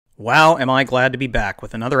Wow, am I glad to be back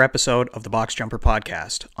with another episode of the Box Jumper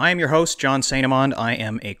Podcast. I am your host, John St. Amand. I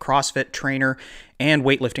am a CrossFit trainer and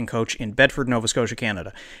weightlifting coach in Bedford, Nova Scotia,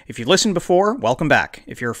 Canada. If you've listened before, welcome back.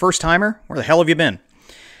 If you're a first-timer, where the hell have you been?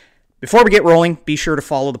 Before we get rolling, be sure to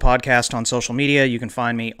follow the podcast on social media. You can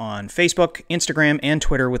find me on Facebook, Instagram, and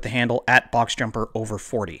Twitter with the handle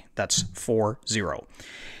 @BoxJumperOver40. That's 40.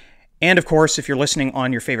 And of course, if you're listening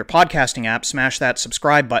on your favorite podcasting app, smash that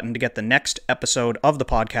subscribe button to get the next episode of the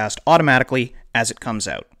podcast automatically as it comes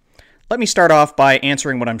out. Let me start off by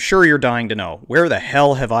answering what I'm sure you're dying to know. Where the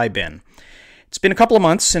hell have I been? It's been a couple of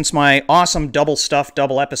months since my awesome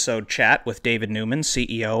double episode chat with David Newman,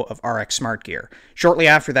 CEO of RX Smart Gear. Shortly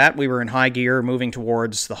after that, we were in high gear moving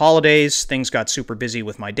towards the holidays. Things got super busy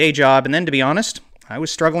with my day job, and then to be honest, I was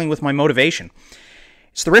struggling with my motivation.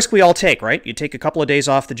 It's the risk we all take, right? You take a couple of days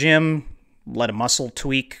off the gym, let a muscle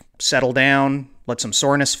tweak settle down, let some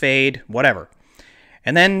soreness fade, whatever.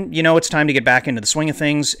 And then, it's time to get back into the swing of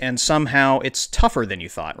things, and somehow it's tougher than you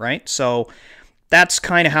thought, right? So that's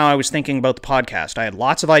kind of how I was thinking about the podcast. I had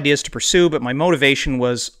lots of ideas to pursue, but my motivation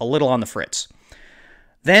was a little on the fritz.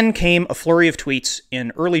 Then came a flurry of tweets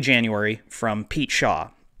in early January from Pete Shaw.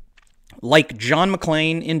 Like John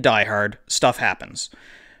McClane in Die Hard, stuff happens.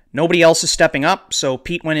 Nobody else is stepping up, so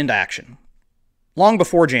Pete went into action. Long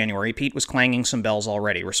before January, Pete was clanging some bells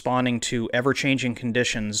already, responding to ever-changing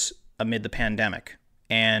conditions amid the pandemic,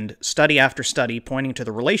 and study after study pointing to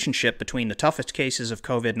the relationship between the toughest cases of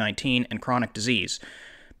COVID-19 and chronic disease: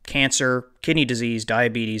 cancer, kidney disease,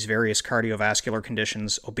 diabetes, various cardiovascular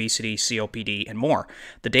conditions, obesity, COPD, and more.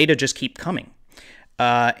 The data just keep coming.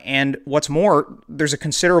 And what's more, there's a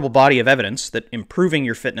considerable body of evidence that improving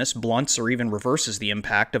your fitness blunts or even reverses the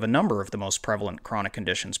impact of a number of the most prevalent chronic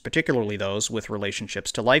conditions, particularly those with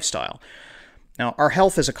relationships to lifestyle. Now, our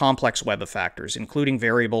health is a complex web of factors, including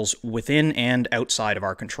variables within and outside of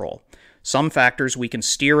our control. Some factors we can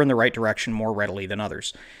steer in the right direction more readily than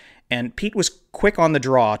others. And Pete was quick on the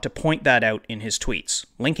draw to point that out in his tweets,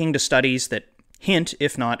 linking to studies that hint,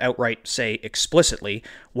 if not outright say explicitly,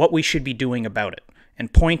 what we should be doing about it,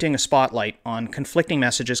 and pointing a spotlight on conflicting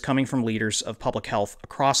messages coming from leaders of public health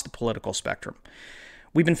across the political spectrum.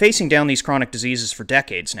 We've been facing down these chronic diseases for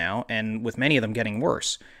decades now, and with many of them getting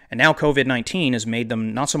worse. And now COVID-19 has made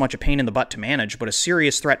them not so much a pain in the butt to manage, but a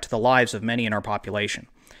serious threat to the lives of many in our population.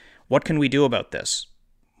 What can we do about this?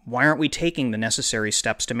 Why aren't we taking the necessary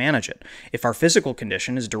steps to manage it? If our physical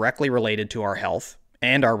condition is directly related to our health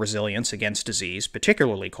and our resilience against disease,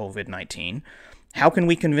 particularly COVID-19, how can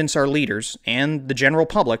we convince our leaders and the general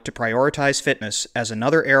public to prioritize fitness as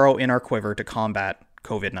another arrow in our quiver to combat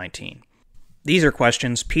COVID-19? These are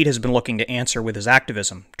questions Pete has been looking to answer with his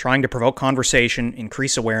activism, trying to provoke conversation,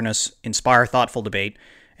 increase awareness, inspire thoughtful debate,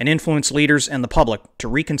 and influence leaders and the public to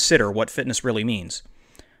reconsider what fitness really means.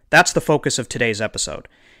 That's the focus of today's episode.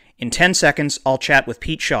 In 10 seconds, I'll chat with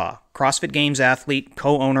Pete Shaw, CrossFit Games athlete,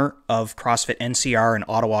 co-owner of CrossFit NCR in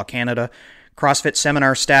Ottawa, Canada, CrossFit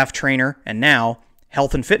seminar staff trainer, and now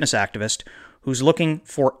health and fitness activist, who's looking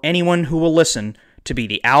for anyone who will listen to be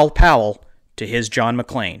the Al Powell to his John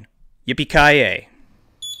McClane. Yippee-ki-yay.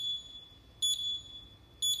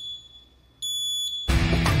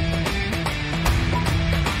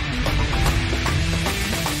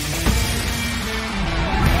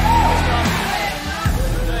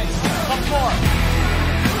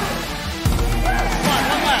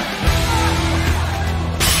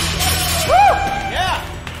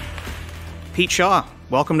 Pete Shaw,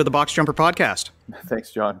 welcome to the Box Jumper Podcast.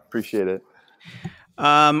 Thanks, John. Appreciate it.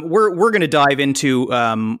 We're going to dive into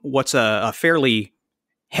what's a fairly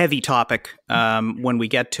heavy topic when we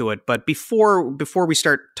get to it. But before we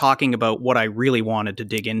start talking about what I really wanted to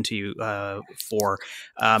dig into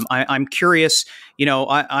I'm curious.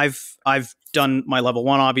 I've done my level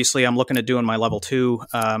 1. Obviously, I'm looking at doing my level 2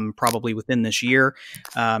 probably within this year.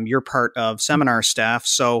 You're part of seminar staff,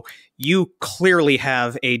 so you clearly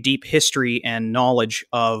have a deep history and knowledge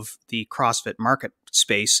of the CrossFit market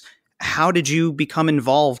space. How did you become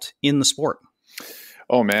involved in the sport?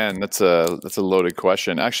 Oh man, that's a loaded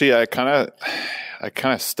question. Actually, I kind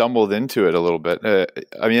of stumbled into it a little bit.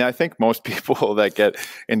 I think most people that get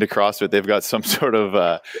into CrossFit, they've got some sort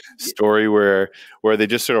of story where they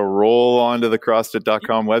just sort of roll onto the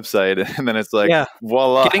CrossFit.com website, and then it's like, yeah,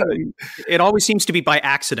 voila. It always seems to be by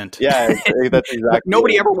accident. Yeah, that's exactly.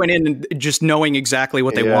 Nobody ever went in and just knowing exactly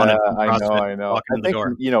what they wanted. I know. I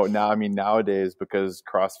think nowadays, because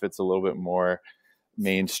CrossFit's a little bit more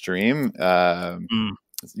mainstream.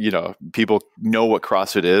 people know what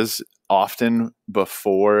CrossFit is often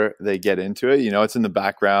before they get into it. It's in the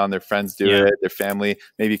background. Their friends do it. Their family,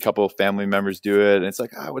 maybe a couple of family members do it. And it's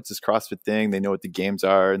like, what's this CrossFit thing? They know what the games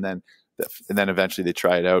are. And then eventually they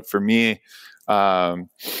try it out. For me, I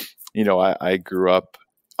grew up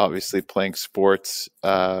obviously playing sports.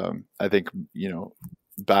 I think,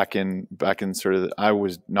 back in sort of, I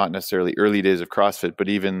was not necessarily early days of CrossFit, but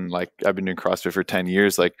even like I've been doing CrossFit for 10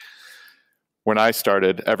 years. Like when I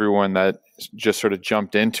started, everyone that just sort of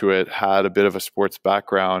jumped into it had a bit of a sports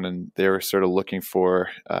background, and they were sort of looking for,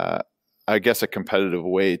 I guess, a competitive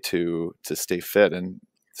way to stay fit. And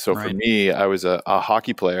so for me, I was a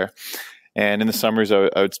hockey player, and in the summers, I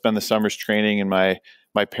would spend the summers training in my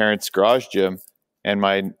parents' garage gym. And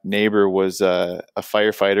my neighbor was a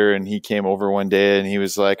firefighter, and he came over one day and he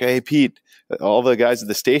was like, "Hey, Pete, all the guys at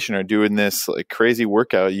the station are doing this like crazy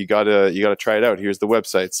workout. You gotta try it out. Here's the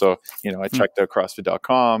website." So, I checked out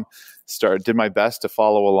CrossFit.com, did my best to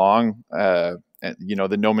follow along. And,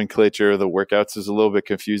 the nomenclature of the workouts is a little bit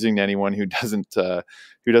confusing to anyone who doesn't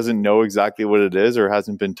know exactly what it is or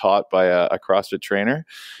hasn't been taught by a CrossFit trainer.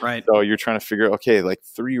 Right. So you're trying to figure out, okay, like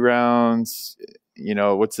 3 rounds,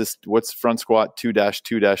 what's front squat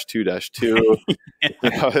 2-2-2-2.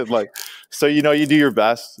 So, you do your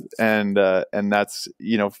best. And that's,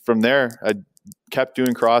 from there, I kept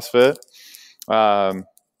doing CrossFit. I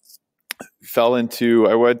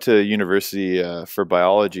went to university for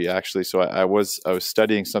biology, actually. So I was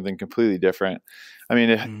studying something completely different. I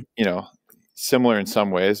mean, similar in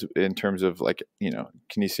some ways in terms of like,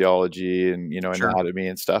 kinesiology and, anatomy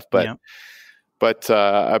and stuff. But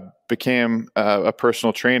I became a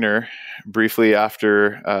personal trainer briefly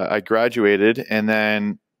after I graduated, and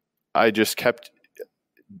then I just kept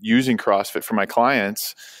using CrossFit for my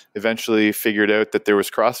clients. Eventually figured out that there was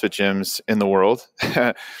CrossFit gyms in the world.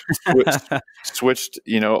 Switched,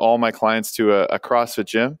 all my clients to a CrossFit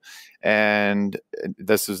gym, and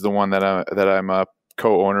this is the one that I'm a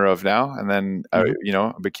co-owner of now. And then I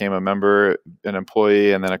became a member, an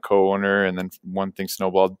employee, and then a co-owner, and then one thing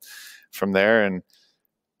snowballed from there. And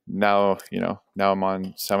now I'm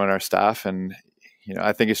on seminar staff, and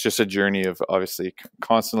I think it's just a journey of obviously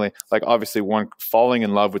constantly, like, obviously, one, falling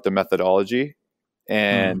in love with the methodology,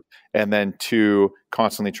 and then 2,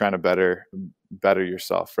 constantly trying to better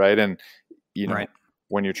yourself, right? And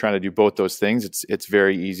when you're trying to do both those things, it's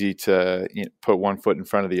very easy to put one foot in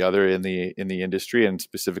front of the other in the industry, and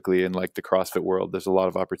specifically in like the CrossFit world. There's a lot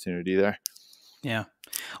of opportunity there. Yeah.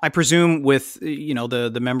 I presume with,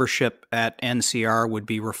 the membership at NCR would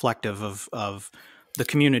be reflective of the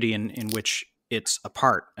community in which it's a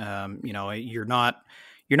part. You're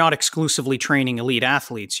not exclusively training elite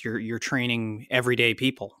athletes. You're training everyday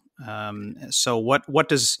people. So what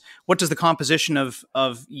does the composition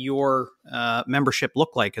of your membership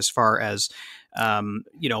look like, as far as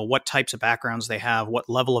what types of backgrounds they have, what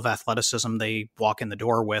level of athleticism they walk in the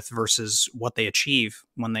door with versus what they achieve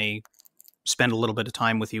when they spend a little bit of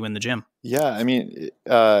time with you in the gym? Yeah, I mean,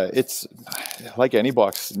 it's like any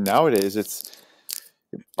box nowadays. It's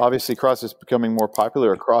obviously CrossFit is becoming more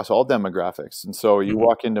popular across all demographics, and so you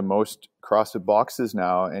walk into most CrossFit boxes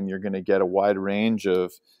now, and you're going to get a wide range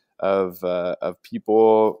of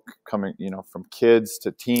people coming, from kids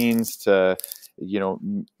to teens to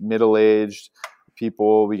middle-aged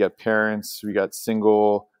people. We got parents, we got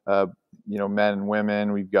single, men and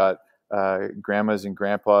women. We've got grandmas and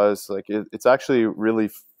grandpas. Like it's actually really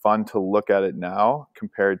fun to look at it now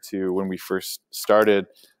compared to when we first started.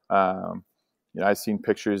 I've seen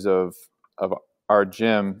pictures of our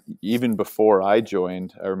gym even before I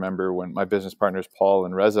joined. I remember when my business partners Paul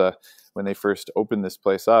and Reza, when they first opened this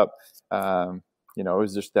place up, it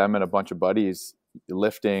was just them and a bunch of buddies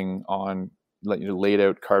lifting on laid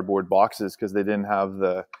out cardboard boxes because they didn't have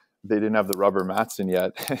the rubber mats in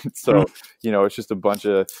yet. So, it's just a bunch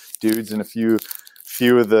of dudes and a few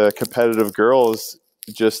of the competitive girls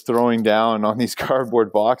just throwing down on these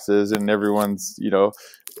cardboard boxes, and everyone's,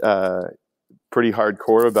 pretty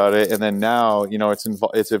hardcore about it. And then now,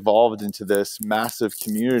 it's evolved into this massive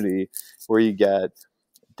community where you get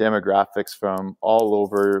demographics from all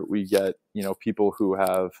over. We get, people who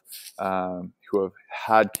have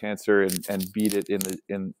had cancer and beat it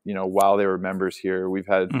while they were members here. We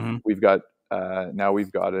had call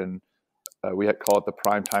it the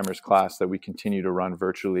prime timers class that we continue to run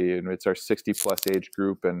virtually. And it's our 60 plus age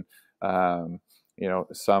group. And,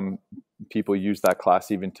 some people use that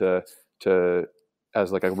class even to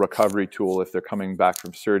as like a recovery tool if they're coming back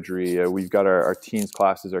from surgery. We've got our teens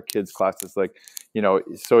classes, our kids classes,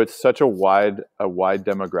 so it's such a wide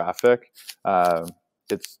demographic.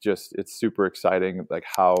 It's super exciting, like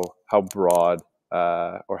how broad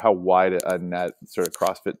or how wide a net sort of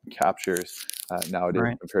CrossFit captures nowadays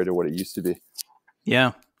Right. compared to what it used to be.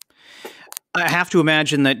 Yeah. I have to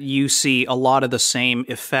imagine that you see a lot of the same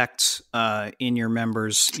effects in your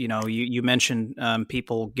members. You mentioned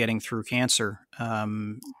people getting through cancer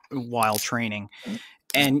while training,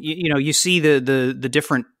 and you see the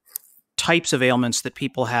different types of ailments that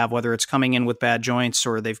people have, whether it's coming in with bad joints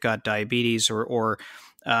or they've got diabetes or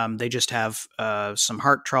they just have some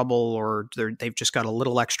heart trouble, or they've just got a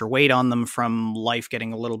little extra weight on them from life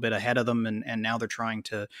getting a little bit ahead of them, and now they're trying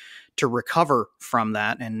to recover from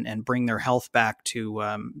that and bring their health back to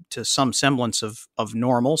some semblance of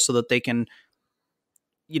normal, so that they can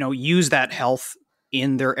use that health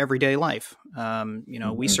in their everyday life.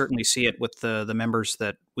 We certainly see it with the members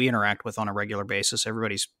that we interact with on a regular basis.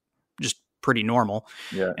 Everybody's just pretty normal,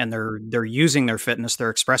 Yeah. and they're using their fitness,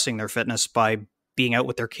 they're expressing their fitness by being out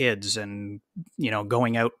with their kids and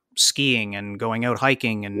going out skiing and going out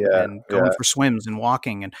hiking and going for swims and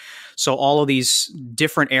walking, and so all of these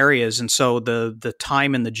different areas. And so the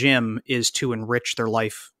time in the gym is to enrich their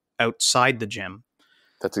life outside the gym.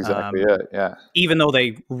 That's exactly it. Yeah. Even though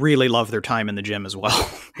they really love their time in the gym as well.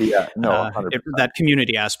 Yeah. No, 100%. That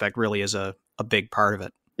community aspect really is a big part of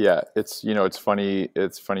it. Yeah. It's, it's funny.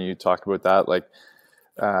 It's funny you talk about that. Like,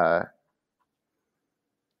 I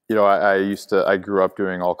grew up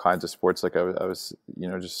doing all kinds of sports. Like I was,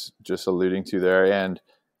 just alluding to there.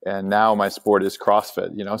 And now my sport is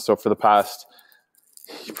CrossFit, so for the past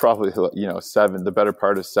probably, the better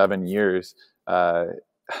part of 7 years,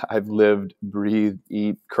 I've lived, breathed,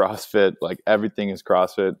 eat CrossFit. Like everything is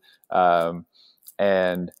CrossFit.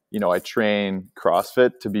 And, I train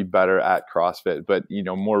CrossFit to be better at CrossFit. But,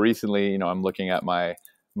 more recently, I'm looking at my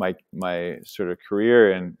sort of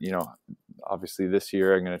career, and, obviously this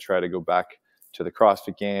year I'm going to try to go back to the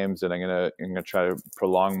CrossFit Games, and I'm going to try to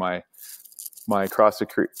prolong my CrossFit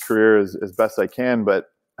career as best I can. But,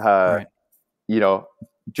 Right.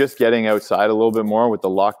 Just getting outside a little bit more with the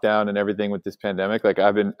lockdown and everything with this pandemic, like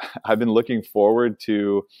I've been looking forward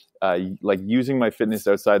to like using my fitness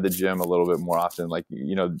outside the gym a little bit more often. Like,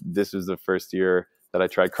 this was the first year that I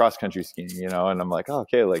tried cross country skiing, and I'm like, oh,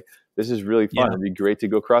 okay, like this is really fun. Yeah. It'd be great to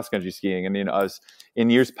go cross country skiing. And, in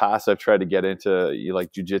years past, I've tried to get into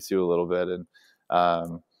like jujitsu a little bit.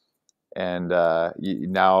 And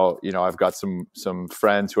now, I've got some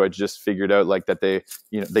friends who I just figured out like that they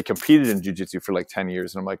competed in jiu-jitsu for like 10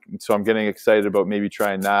 years. And I'm like, so I'm getting excited about maybe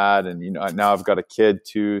trying that. And, now I've got a kid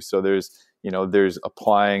too. So there's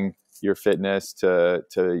applying your fitness to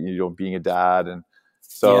being a dad. And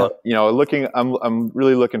so, I'm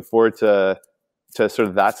really looking forward to sort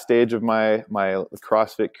of that stage of my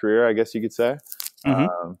CrossFit career, I guess you could say.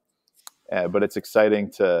 Mm-hmm. But it's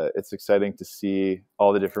exciting to see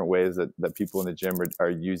all the different ways that people in the gym are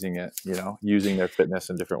using it, using their fitness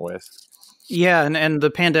in different ways. Yeah, and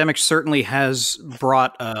the pandemic certainly has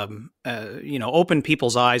brought, opened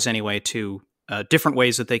people's eyes anyway to different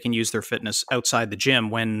ways that they can use their fitness outside the gym,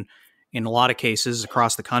 when in a lot of cases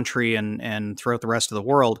across the country and throughout the rest of the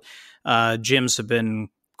world, gyms have been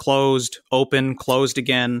closed, open, closed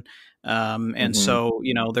again. And so,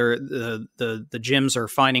 the gyms are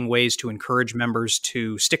finding ways to encourage members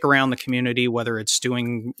to stick around the community, whether it's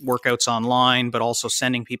doing workouts online, but also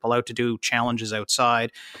sending people out to do challenges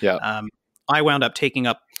outside. Yeah. I wound up taking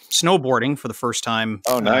up snowboarding for the first time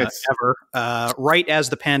ever, right as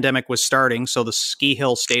the pandemic was starting. So the ski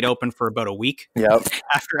hill stayed open for about a week. Yep.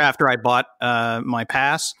 after I bought my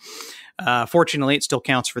pass. Fortunately, it still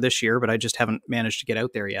counts for this year, but I just haven't managed to get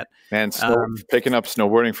out there yet. Man, picking up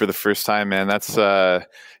snowboarding for the first time, man, that's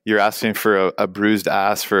you're asking for a bruised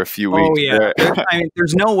ass for a few weeks. Oh, yeah.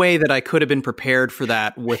 There's no way that I could have been prepared for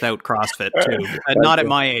that without CrossFit, too. Not at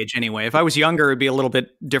my age, anyway. If I was younger, it'd be a little bit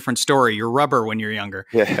different story. You're rubber when you're younger.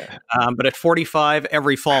 Yeah. But at 45,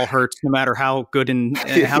 every fall hurts, no matter how good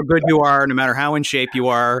how good you are, no matter how in shape you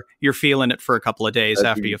are. You're feeling it for a couple of days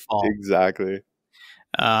after you fall. Exactly.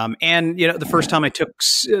 And the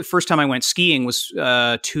first time I went skiing was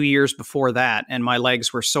 2 years before that, and my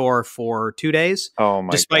legs were sore for 2 days. Oh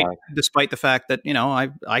my God. Despite the fact that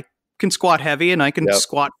I can squat heavy and I can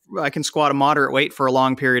squat a moderate weight for a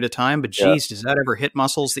long period of time, but geez, does that ever hit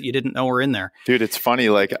muscles that you didn't know were in there? Dude, it's funny.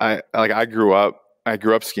 Like I grew up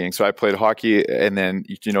skiing, so I played hockey, and then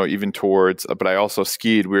even towards, but I also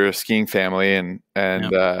skied. We were a skiing family, and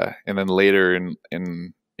then later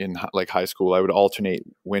in like high school, I would alternate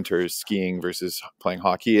winters skiing versus playing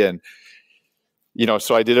hockey. And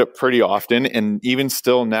So I did it pretty often, and even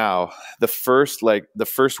still now, the first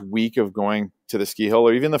week of going to the ski hill,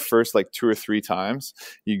 or even the first like 2 or 3 times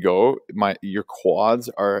you go, your quads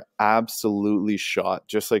are absolutely shot.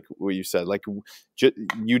 Just like what you said, like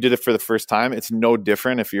you did it for the first time. It's no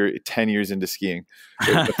different if you're 10 years into skiing.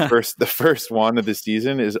 The first one of the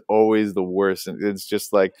season is always the worst, and it's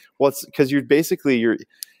just like, well, it's because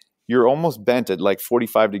you're almost bent at like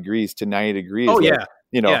 45 degrees to 90 degrees. Oh, like, yeah.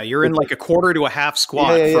 You're in like a quarter to a half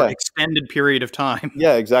squat for an extended period of time.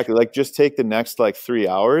 Yeah, exactly. Like just take the next like 3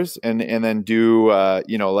 hours and then do,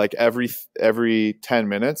 like every 10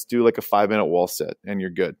 minutes, do like a 5-minute wall sit and you're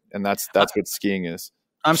good. And that's what skiing is.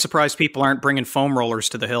 I'm surprised people aren't bringing foam rollers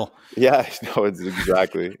to the hill. Yeah, no, it's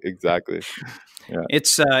exactly. Yeah.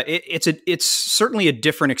 It's certainly a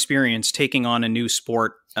different experience taking on a new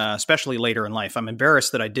sport, especially later in life. I'm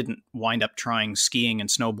embarrassed that I didn't wind up trying skiing and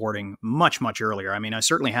snowboarding much, much earlier. I mean, I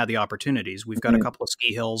certainly had the opportunities. We've got a couple of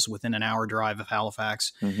ski hills within an hour drive of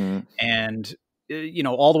Halifax. And,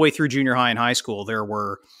 all the way through junior high and high school, there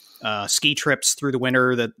were ski trips through the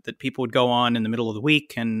winter that people would go on in the middle of the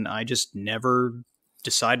week. And I just never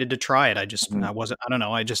decided to try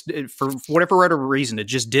it. For whatever reason, it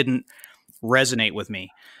just didn't resonate with me.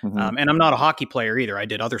 And I'm not a hockey player either. I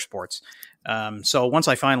did other sports. So once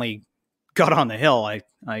I finally got on the hill,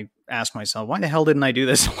 I asked myself, why the hell didn't I do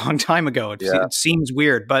this a long time ago? It seems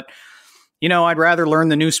weird, but I'd rather learn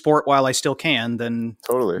the new sport while I still can than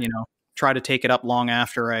try to take it up long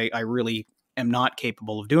after I really am not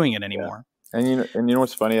capable of doing it anymore. Yeah. And you know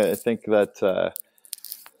what's funny? I think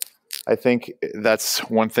that's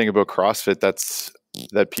one thing about CrossFit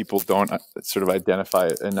that people don't sort of identify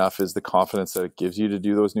enough, is the confidence that it gives you to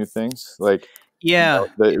do those new things. Like,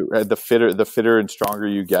 the fitter and stronger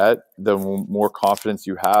you get, the more confidence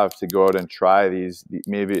you have to go out and try these,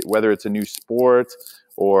 maybe whether it's a new sport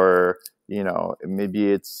or, maybe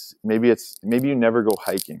you never go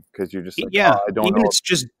hiking because you're just like, I don't know. Even it's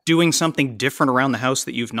just doing something different around the house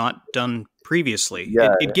that you've not done previously.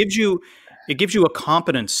 Yeah. It gives you a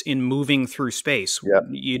competence in moving through space. Yep.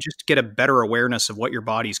 You just get a better awareness of what your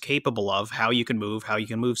body's capable of, how you can move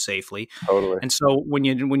safely. Totally. And so when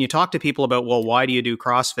you talk to people about, well, why do you do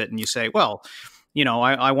CrossFit? And you say, well,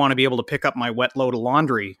 I want to be able to pick up my wet load of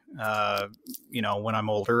laundry, when I'm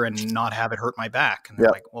older and not have it hurt my back. And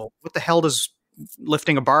they're like, well, what the hell does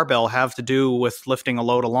lifting a barbell have to do with lifting a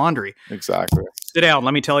load of laundry? Exactly. Sit down.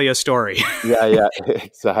 Let me tell you a story. Yeah,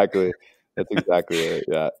 exactly. That's exactly it.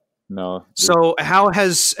 Yeah. No. So how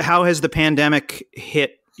has the pandemic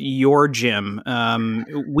hit your gym?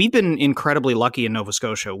 We've been incredibly lucky in Nova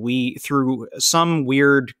Scotia. We, through some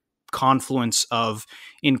weird confluence of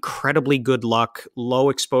incredibly good luck, low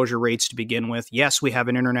exposure rates to begin with. Yes, we have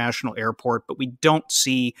an international airport, but we don't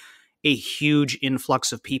see a huge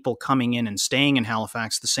influx of people coming in and staying in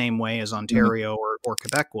Halifax the same way as Ontario or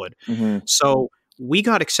Quebec would. So we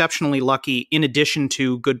got exceptionally lucky, in addition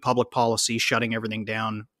to good public policy shutting everything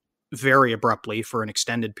down very abruptly for an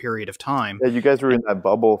extended period of time. Yeah, you guys were in that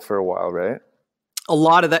bubble for a while, right? A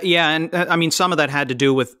lot of that, yeah. And I mean, some of that had to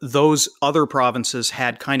do with those other provinces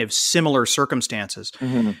had kind of similar circumstances.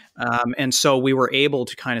 And so we were able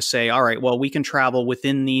to kind of say, all right, well, we can travel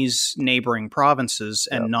within these neighboring provinces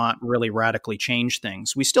and not really radically change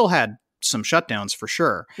things. We still had some shutdowns for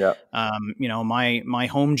sure. Yeah. My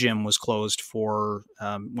home gym was closed for,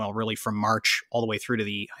 really from March all the way through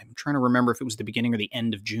to I'm trying to remember if it was the beginning or the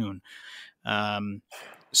end of June.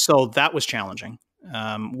 So that was challenging.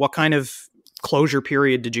 What kind of closure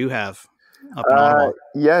period did you have up in Ottawa?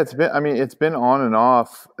 Yeah, it's been on and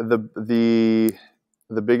off. The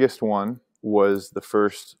biggest one was the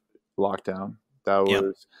first lockdown. That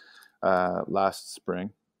was last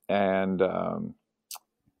spring. And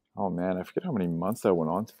oh man, I forget how many months that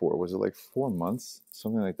went on for. Was it like 4 months?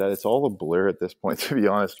 Something like that. It's all a blur at this point, to be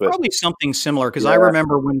honest. But probably something similar, because I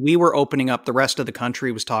remember when we were opening up, the rest of the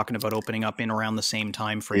country was talking about opening up in around the same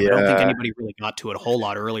time frame. I don't think anybody really got to it a whole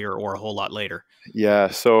lot earlier or a whole lot later. Yeah.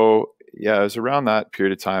 So it was around that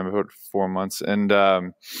period of time, about 4 months. And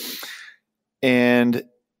I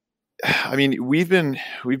mean, we've been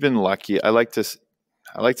lucky. I like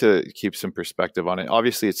to keep some perspective on it.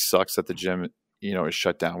 Obviously it sucks that the gym is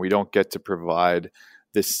shut down. We don't get to provide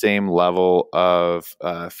the same level of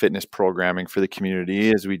fitness programming for the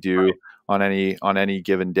community as we do on any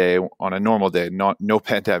given day, on a normal day, no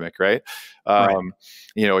pandemic, right?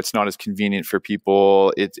 It's not as convenient for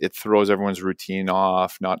people. It throws everyone's routine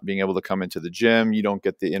off, not being able to come into the gym. You don't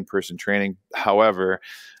get the in-person training. However,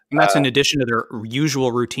 and that's in addition to their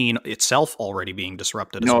usual routine itself already being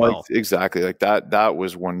disrupted as well. Exactly. Like that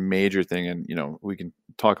was one major thing. And, we can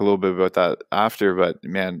talk a little bit about that after, but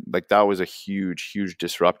man, like that was a huge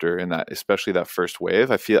disruptor in that, especially that first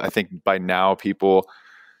wave. I think by now people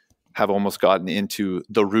have almost gotten into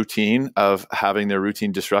the routine of having their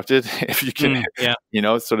routine disrupted, if you can,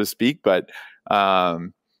 so to speak. But,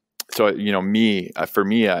 so, for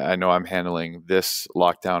me, I know I'm handling this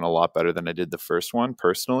lockdown a lot better than I did the first one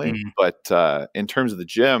personally. But in terms of the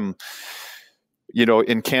gym,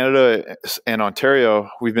 in Canada and Ontario,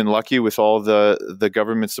 we've been lucky with all the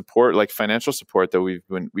government support, like financial support that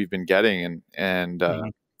we've been getting. And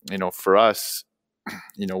for us,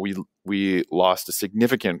 we lost a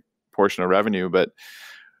significant portion of revenue, but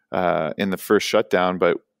in the first shutdown,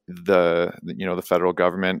 but the federal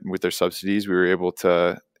government with their subsidies, we were able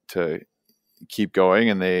to keep going,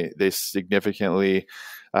 and they significantly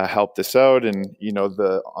helped us out. And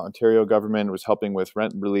the Ontario government was helping with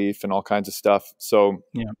rent relief and all kinds of stuff. So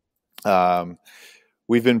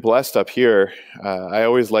we've been blessed up here. I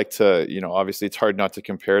always like to, obviously it's hard not to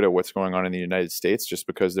compare to what's going on in the United States just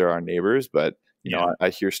because they're our neighbors, but I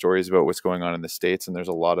hear stories about what's going on in the States, and there's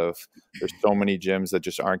so many gyms that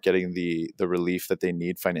just aren't getting the relief that they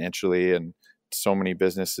need financially, and so many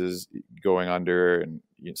businesses going under, and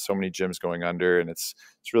so many gyms going under, and it's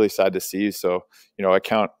really sad to see. So, I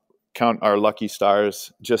count our lucky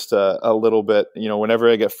stars just a little bit. Whenever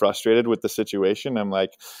I get frustrated with the situation, I'm like,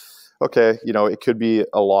 okay, it could be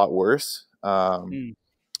a lot worse.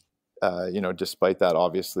 Despite that,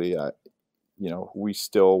 obviously, we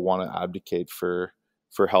still want to advocate for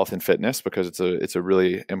health and fitness, because it's a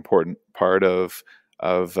really important part of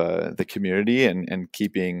the community, and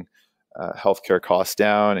keeping healthcare costs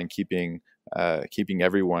down, and keeping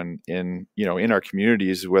everyone in our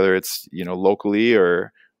communities, whether it's locally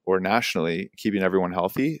or nationally, keeping everyone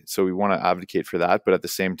healthy. So we want to advocate for that, but at the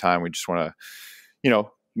same time, we just want to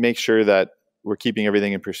make sure that we're keeping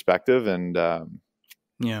everything in perspective. And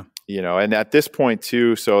and at this point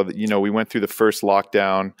too, so we went through the first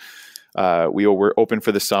lockdown. We were open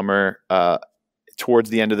for the summer. Towards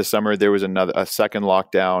the end of the summer, there was a second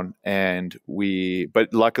lockdown,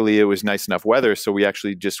 but luckily it was nice enough weather. So we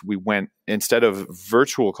actually we went, instead of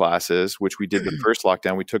virtual classes, which we did the first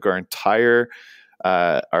lockdown, we took our entire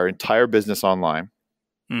business online.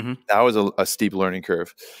 That was a steep learning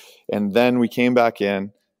curve. And then we came back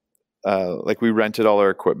in, we rented all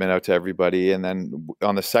our equipment out to everybody. And then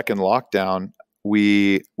on the second lockdown,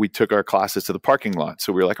 we took our classes to the parking lot.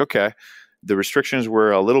 So we were like, okay, the restrictions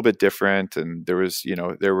were a little bit different, and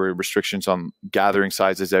there were restrictions on gathering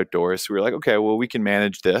sizes outdoors. So we were like, okay, well, we can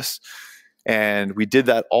manage this. And we did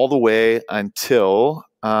that all the way until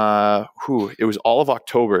it was all of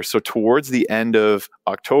October. So towards the end of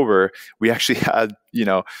October, we actually had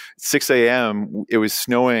 6 a.m. It was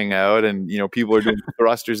snowing out, and people are doing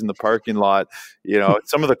thrusters in the parking lot.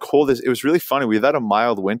 Some of the coldest. It was really funny. We had a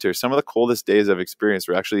mild winter. Some of the coldest days I've experienced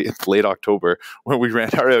were actually in late October, when we ran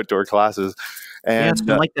our outdoor classes. And it's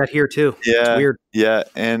been like that here too. Yeah, it's weird. Yeah,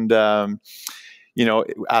 and after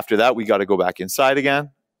that, we got to go back inside again.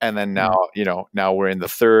 And then now we're in the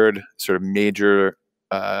third sort of major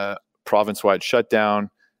province-wide shutdown.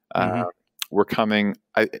 We're coming.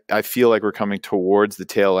 I feel like we're coming towards the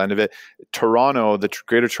tail end of it. Toronto, the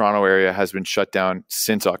Greater Toronto area, has been shut down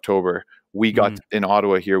since October. We got in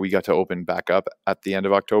Ottawa here. We got to open back up at the end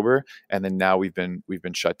of October, and then now we've been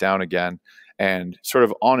shut down again, and sort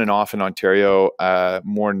of on and off in Ontario.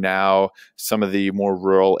 More now, some of the more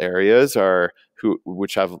rural areas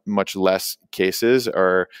which have much less cases,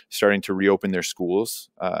 are starting to reopen their schools.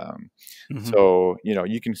 So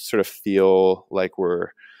you can sort of feel like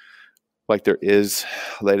there is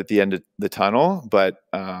light at the end of the tunnel, but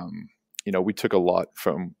we took a lot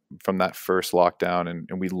from that first lockdown,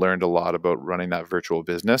 and we learned a lot about running that virtual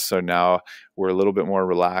business. So now we're a little bit more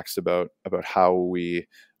relaxed about how we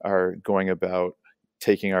are going about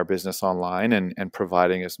taking our business online and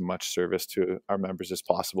providing as much service to our members as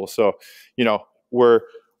possible. So, we're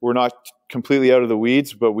not completely out of the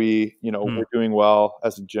weeds, but we're doing well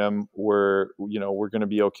as a gym. We're going to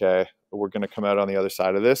be okay. We're going to come out on the other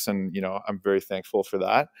side of this. And, I'm very thankful for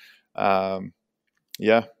that.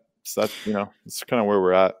 So that's, it's kind of where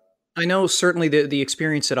we're at. I know certainly the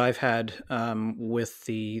experience that I've had with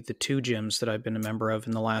the two gyms that I've been a member of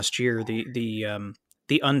in the last year,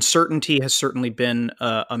 the uncertainty has certainly been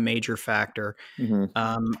a major factor.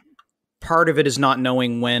 Part of it is not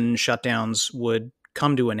knowing when shutdowns would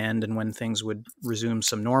come to an end and when things would resume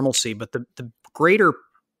some normalcy. But the greater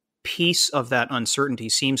piece of that uncertainty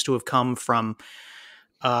seems to have come from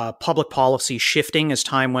public policy shifting as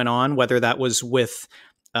time went on, whether that was with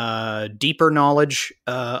deeper knowledge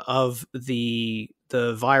of the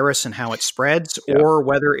the virus and how it spreads, Yeah. or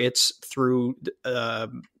whether it's through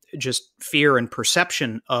just fear and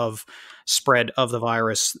perception of spread of the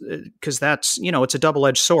virus, because that's, it's a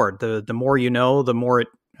double-edged sword. The more you know, the more it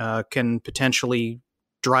can potentially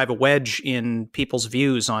drive a wedge in people's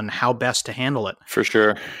views on how best to handle it. For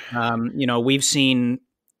sure. We've seen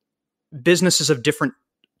businesses of different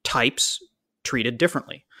types treated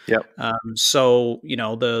differently. Yep. So,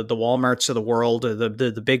 the Walmarts of the world,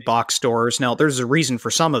 the big box stores. Now, there's a reason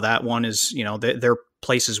for some of that. One is, they're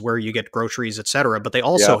places where you get groceries, et cetera, but they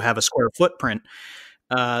also have a square footprint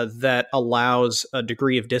that allows a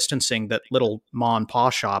degree of distancing that little ma and pa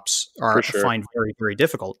shops find very, very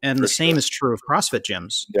difficult. And the same is true of CrossFit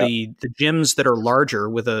gyms. Yeah. The gyms that are larger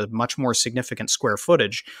with a much more significant square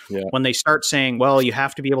footage, when they start saying, well, you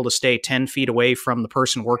have to be able to stay 10 feet away from the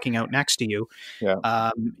person working out next to you,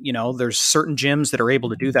 there's certain gyms that are able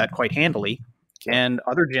to do that quite handily. Yeah. And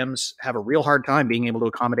other gyms have a real hard time being able to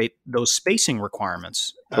accommodate those spacing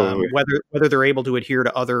requirements, whether they're able to adhere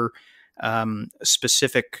to other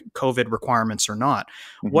specific COVID requirements or not.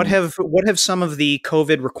 Mm-hmm. What have some of the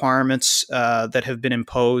COVID requirements that have been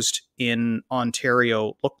imposed in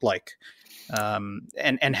Ontario looked like,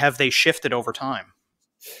 and have they shifted over time?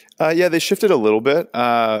 Yeah, they shifted a little bit.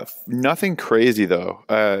 Nothing crazy though.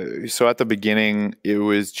 So at the beginning, it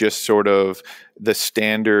was just sort of the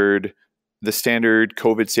standard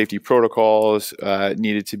COVID safety protocols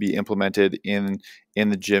needed to be implemented in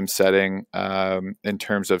the gym setting in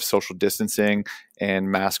terms of social distancing and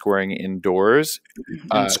mask wearing indoors.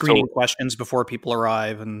 And screening questions before people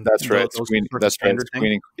arrive. And that's right.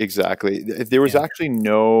 Screening, exactly. There was actually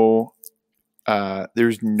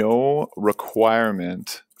there's no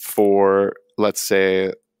requirement for, let's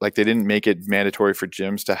say, like they didn't make it mandatory for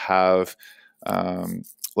gyms to have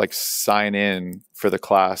like sign in for the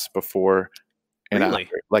class before and really?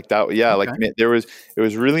 After. Like that. Yeah. Okay. Like it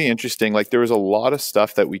was really interesting. Like there was a lot of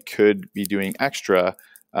stuff that we could be doing extra,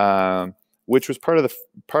 which was part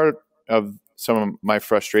of some of my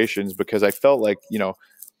frustrations, because I felt like,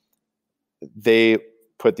 they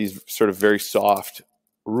put these sort of very soft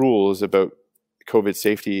rules about COVID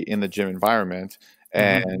safety in the gym environment.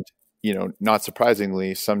 And, not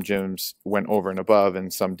surprisingly, some gyms went over and above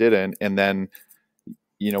and some didn't. And then,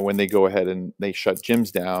 when they go ahead and they shut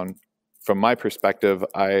gyms down, from my perspective,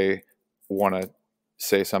 I want to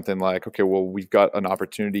say something like, okay, well, we've got an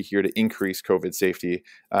opportunity here to increase COVID safety.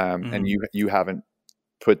 And you haven't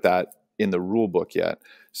put that in the rule book yet.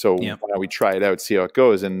 So why don't we try it out, see how it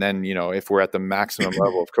goes. And then, if we're at the maximum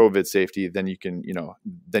level of COVID safety, then you can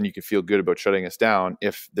feel good about shutting us down.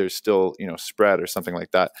 If there's still, spread or something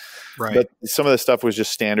like that. Right. But some of the stuff was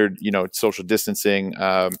just standard, social distancing.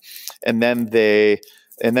 And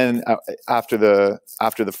then after the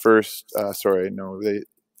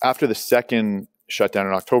second shutdown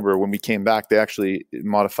in October, when we came back, they actually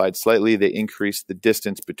modified slightly. They increased the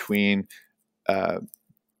distance between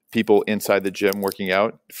people inside the gym working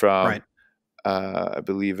out from, I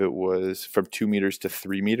believe it was from 2 meters to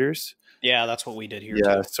 3 meters. Yeah, that's what we did here.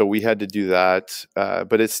 Yeah, too. So we had to do that.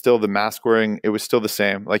 But it's still the mask wearing. It was still the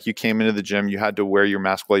same. Like you came into the gym, you had to wear your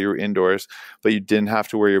mask while you were indoors, but you didn't have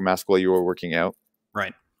to wear your mask while you were working out.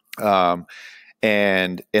 Right.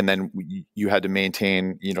 And then you had to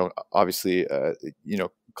maintain, obviously,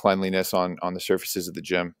 cleanliness on the surfaces of the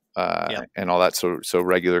gym. And all that. So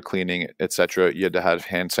regular cleaning, et cetera. You had to have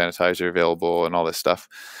hand sanitizer available and all this stuff.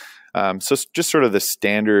 So just sort of the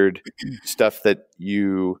standard stuff that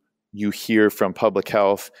you hear from public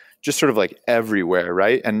health, just sort of like everywhere.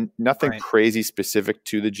 Right. And nothing crazy specific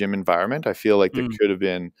to the gym environment. I feel like there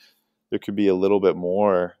could be a little bit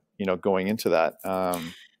more, going into that.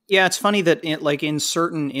 Yeah. It's funny that in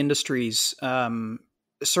certain industries,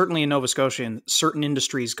 certainly in Nova Scotia, and certain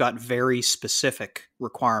industries got very specific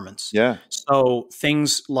requirements. Yeah. So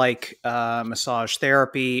things like massage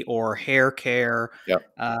therapy or hair care. Yep.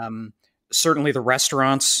 Certainly the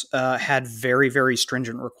restaurants had very, very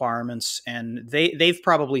stringent requirements, and they've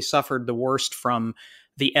probably suffered the worst from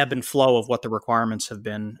the ebb and flow of what the requirements have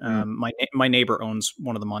been. My neighbor owns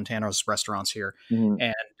one of the Montana's restaurants here,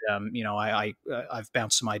 and I've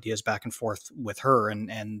bounced some ideas back and forth with her,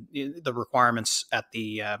 and the requirements at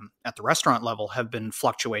the restaurant level have been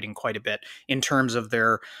fluctuating quite a bit in terms of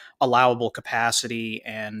their allowable capacity,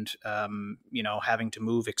 and having to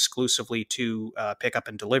move exclusively to pickup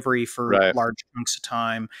and delivery for large chunks of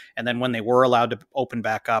time, and then when they were allowed to open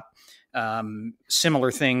back up,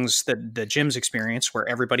 similar things that the gyms experience, where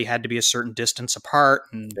everybody had to be a certain distance apart,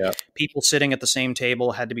 and people sitting at the same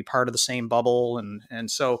table had to be part of the same bubble.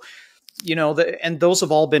 And so, and those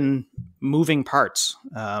have all been moving parts,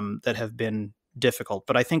 that have been difficult.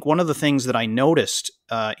 But I think one of the things that I noticed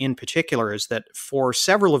in particular is that for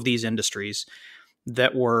several of these industries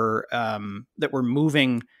that were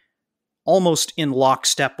moving almost in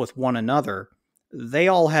lockstep with one another, they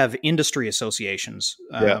all have industry associations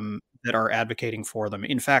that are advocating for them.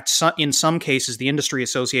 In fact, in some cases, the industry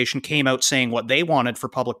association came out saying what they wanted for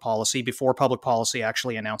public policy before public policy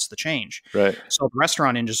actually announced the change. Right. So the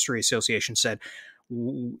Restaurant Industry Association said,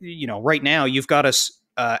 right now you've got us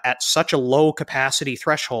at such a low capacity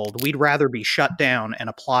threshold, we'd rather be shut down and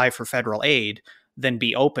apply for federal aid than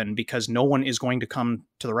be open, because no one is going to come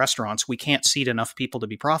to the restaurants. We can't seat enough people to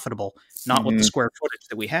be profitable, not with the square footage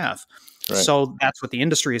that we have. Right. So that's what the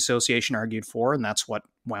industry association argued for, and that's what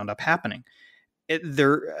wound up happening.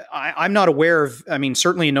 I'm not aware of,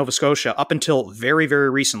 certainly in Nova Scotia, up until very, very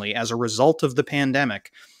recently, as a result of the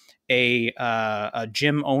pandemic, a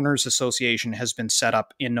gym owners association has been set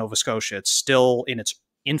up in Nova Scotia. It's still in its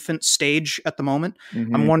infant stage at the moment.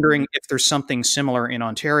 I'm wondering if there's something similar in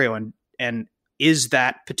Ontario, and is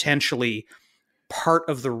that potentially part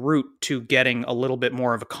of the route to getting a little bit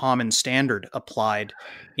more of a common standard applied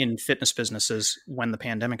in fitness businesses when the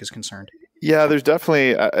pandemic is concerned? Yeah, there's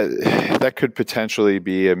definitely that could potentially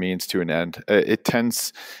be a means to an end. It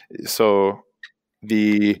tends, so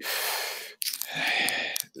the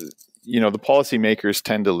policymakers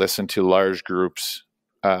tend to listen to large groups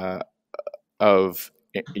of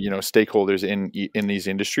stakeholders in these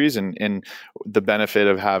industries, and the benefit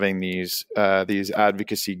of having these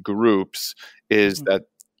advocacy groups is that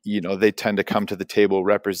they tend to come to the table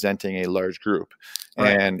representing a large group.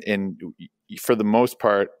 Right. And for the most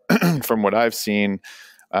part, from what I've seen,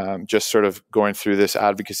 just sort of going through this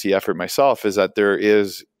advocacy effort myself, is that there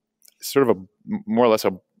is sort of a more or less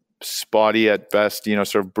a spotty at best,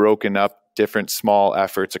 sort of broken up different small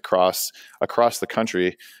efforts across the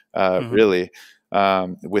country, really.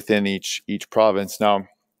 Within each province. Now,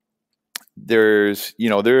 there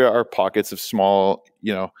are pockets of small,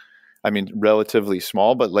 relatively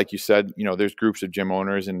small, but like you said, there's groups of gym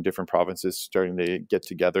owners in different provinces starting to get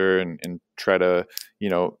together and try to,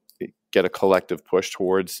 get a collective push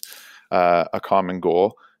towards a common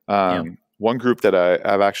goal. One group that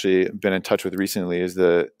I've actually been in touch with recently is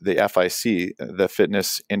the FIC, the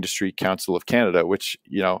Fitness Industry Council of Canada, which,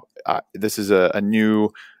 this is a new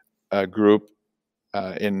group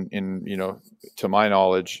to my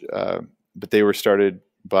knowledge, but they were founded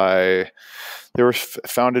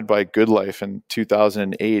by Good Life in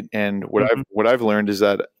 2008. And what I've learned is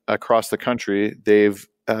that across the country, they've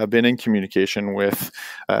been in communication with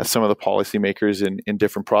some of the policymakers in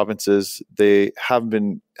different provinces. They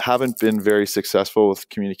haven't been very successful with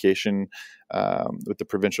communication with the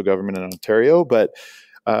provincial government in Ontario, but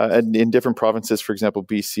and in different provinces, for example,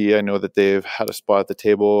 BC, I know that they've had a spot at the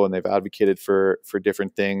table and they've advocated for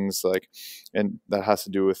different things, and that has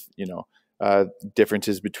to do with,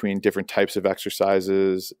 differences between different types of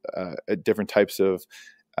exercises, different types of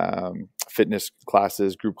fitness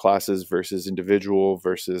classes, group classes versus individual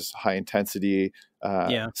versus high intensity,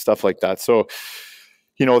 stuff like that. So,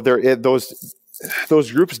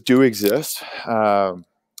 those groups do exist. But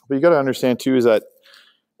you got to understand too, is that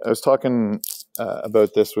I was talking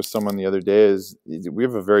about this with someone the other day, is we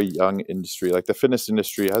have a very young industry. Like, the fitness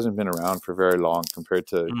industry hasn't been around for very long compared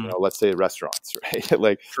to, let's say restaurants,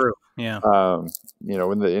 right? True. Yeah.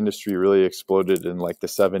 When the industry really exploded in like the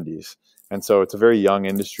 70s. And so it's a very young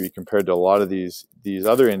industry compared to a lot of these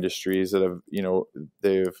other industries that have,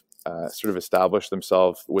 they've sort of established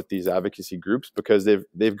themselves with these advocacy groups because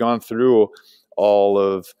they've gone through all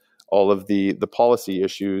of the policy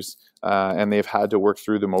issues, and they've had to work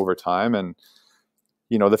through them over time. And,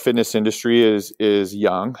 the fitness industry is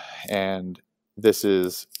young, and this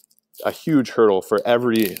is a huge hurdle for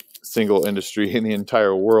every single industry in the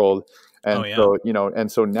entire world.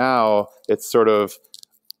 And so now it's sort of,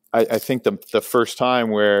 I think the first time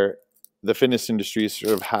where the fitness industry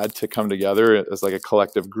sort of had to come together as like a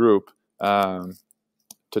collective group, to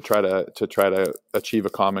try to achieve a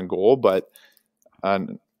common goal. But,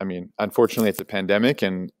 unfortunately it's a pandemic,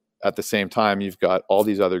 and at the same time, you've got all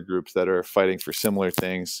these other groups that are fighting for similar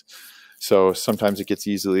things. So sometimes it gets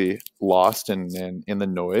easily lost in the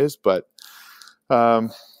noise. But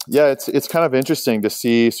it's kind of interesting to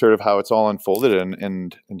see sort of how it's all unfolded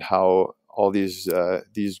and how all these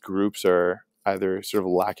groups are either sort of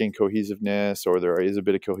lacking cohesiveness, or there is a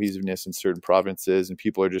bit of cohesiveness in certain provinces, and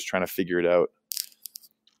people are just trying to figure it out.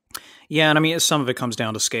 Yeah, and some of it comes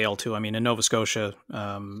down to scale too. In Nova Scotia,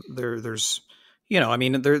 there's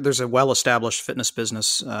there's a well-established fitness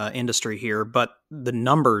business industry here, but the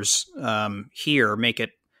numbers here make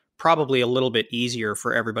it probably a little bit easier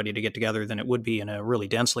for everybody to get together than it would be in a really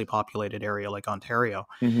densely populated area like Ontario.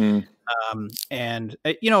 Mm-hmm. And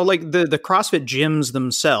like the CrossFit gyms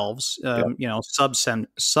themselves, Yeah.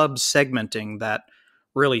 sub-segmenting that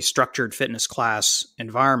really structured fitness class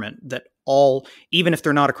environment that all, even if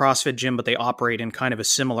they're not a CrossFit gym, but they operate in kind of a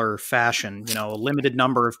similar fashion, a limited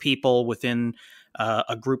number of people within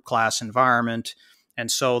a group class environment.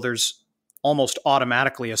 And so there's almost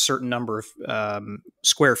automatically a certain number of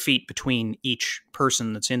square feet between each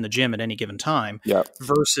person that's in the gym at any given time, Yeah.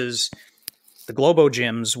 versus the Globo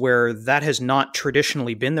gyms, where that has not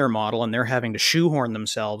traditionally been their model, and they're having to shoehorn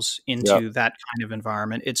themselves into that kind of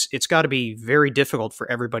environment. It's got to be very difficult for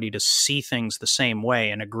everybody to see things the same way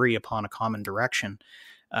and agree upon a common direction,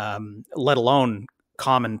 let alone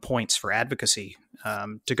common points for advocacy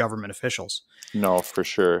to government officials. No, for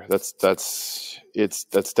sure. That's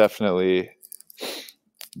definitely,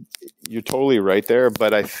 you're totally right there.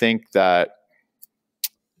 But I think that,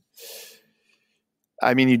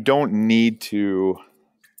 I mean, you don't need to,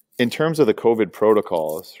 in terms of the COVID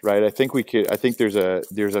protocols, right? I think there's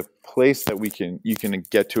a place that you can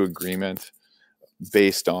get to agreement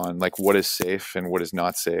based on like what is safe and what is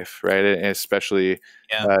not safe, right? And especially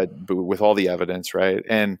with all the evidence, right?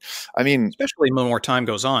 And I mean, especially when more time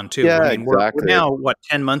goes on too. Yeah, I mean, exactly. We're now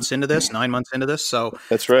 10 months into this, 9 months into this. So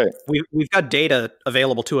that's right. We've got data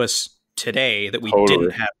available to us today that we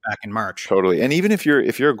didn't have back in March. Totally. And even if you're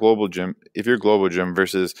a global gym,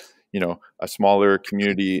 versus, a smaller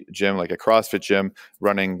community gym, like a CrossFit gym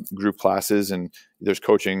running group classes and there's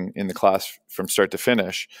coaching in the class from start to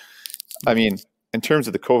finish. I mean, in terms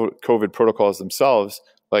of the COVID protocols themselves,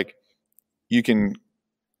 like you can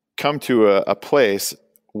come to a place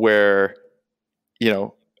where,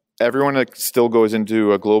 everyone that still goes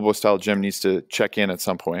into a global style gym needs to check in at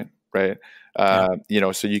some point, right?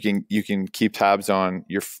 So you can keep tabs on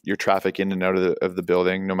your traffic in and out of the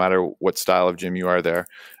building, no matter what style of gym you are there.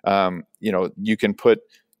 You can put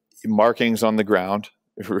markings on the ground,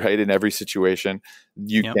 right, in every situation.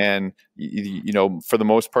 You can, for the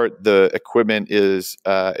most part, the equipment is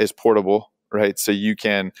portable, right? So you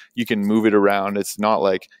can move it around. It's not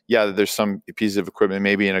like, there's some pieces of equipment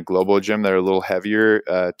maybe in a global gym that are a little heavier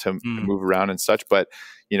to move around and such, but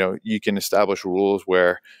you can establish rules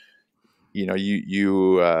where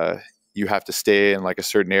you have to stay in like a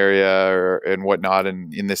certain area and whatnot.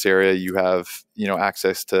 And in this area, you have,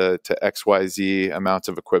 access to XYZ amounts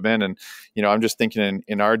of equipment. And, I'm just thinking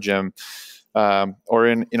in our gym, or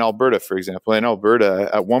in Alberta, for example. In Alberta,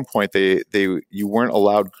 at one point, you weren't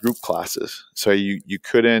allowed group classes. So you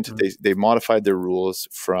couldn't, they modified their rules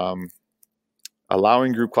from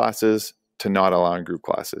allowing group classes to not allowing group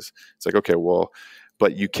classes. It's like, okay, well,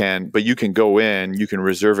 but you can go in, you can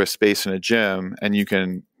reserve a space in a gym and you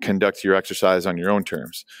can conduct your exercise on your own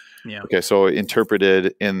terms. Yeah. Okay. So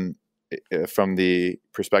interpreted from the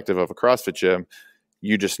perspective of a CrossFit gym,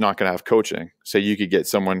 you're just not going to have coaching. So you could get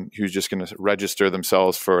someone who's just going to register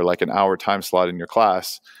themselves for like an hour time slot in your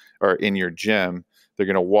class or in your gym. They're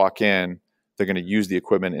going to walk in, they're going to use the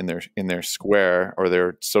equipment in their square or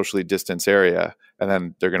their socially distanced area, and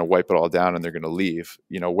then they're going to wipe it all down and they're going to leave,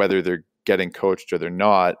 whether they're getting coached or they're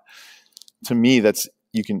not. To me,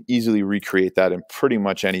 you can easily recreate that in pretty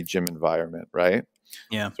much any gym environment, right?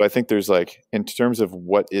 Yeah. So I think there's like, in terms of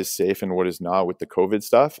what is safe and what is not with the COVID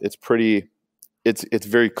stuff, it's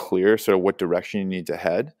very clear sort of what direction you need to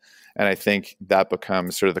head. And I think that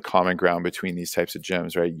becomes sort of the common ground between these types of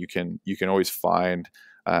gyms, right? You can always find,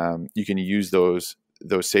 you can use those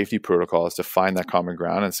safety protocols to find that common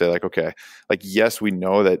ground and say like, okay, like, yes, we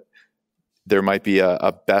know that there might be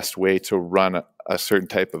a best way to run a certain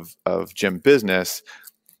type of gym business,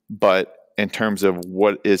 but in terms of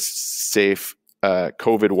what is safe,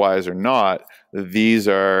 COVID wise or not, these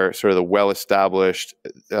are sort of the well-established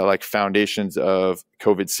like foundations of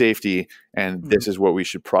COVID safety. And this is what we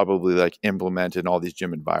should probably like implement in all these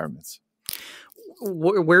gym environments.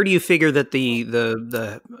 Where do you figure that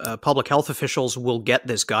the public health officials will get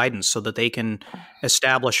this guidance so that they can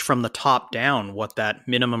establish from the top down what that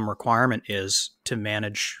minimum requirement is to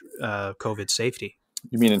manage COVID safety?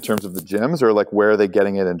 You mean in terms of the gyms, or like where are they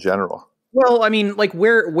getting it in general? Well, I mean, like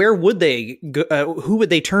where would they go, who would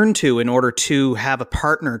they turn to in order to have a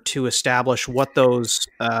partner to establish what those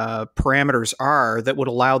parameters are that would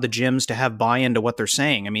allow the gyms to have buy-in to what they're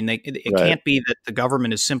saying? I mean, it can't be that the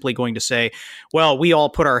government is simply going to say, well, we all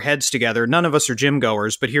put our heads together. None of us are gym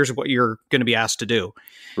goers, but here's what you're going to be asked to do.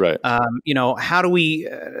 Right. How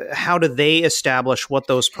do they establish what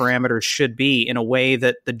those parameters should be in a way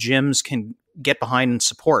that the gyms can get behind and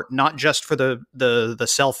support, not just for the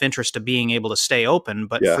self-interest of being able to stay open,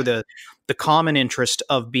 but for the common interest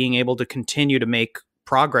of being able to continue to make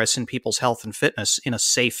progress in people's health and fitness in a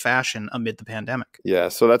safe fashion amid the pandemic. Yeah.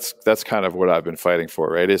 So that's kind of what I've been fighting for,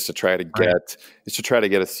 right? Is to try to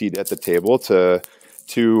get a seat at the table to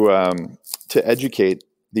educate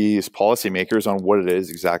these policymakers on what it is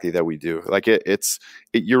exactly that we do. Like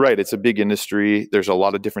you're right. It's a big industry. There's a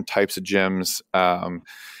lot of different types of gyms.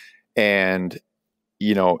 And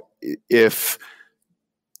if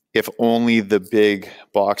only the big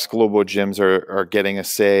box global gyms are getting a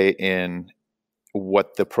say in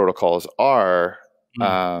what the protocols are,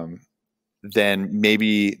 then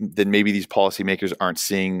maybe these policymakers aren't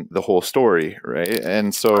seeing the whole story, right?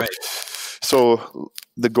 And so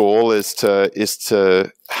the goal is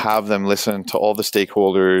to have them listen to all the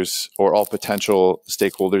stakeholders, or all potential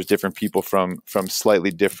stakeholders, different people from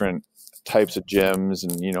slightly different types of gyms,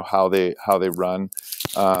 and how they run,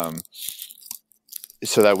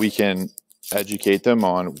 so that we can educate them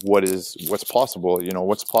on what's possible.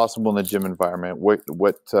 What's possible in the gym environment.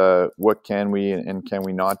 What can we and can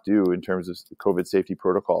we not do in terms of COVID safety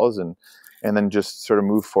protocols, and then just sort of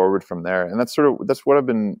move forward from there. And that's what I've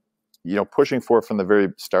been pushing for from the very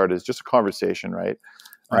start, is just a conversation, right?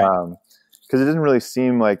 Because it doesn't really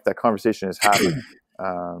seem like that conversation is happening.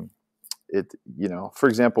 For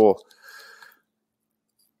example,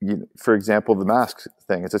 the mask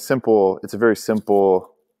thing. It's a very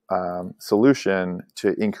simple solution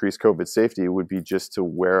to increase COVID safety would be just to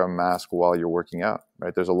wear a mask while you're working out,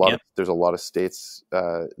 right? There's a lot of states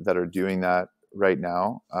that are doing that right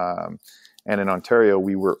now. And in Ontario,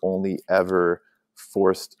 we were only ever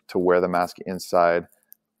forced to wear the mask inside,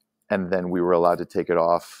 and then we were allowed to take it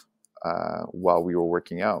off while we were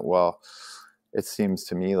working out. Well, it seems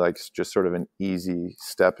to me like just sort of an easy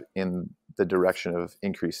step in the direction of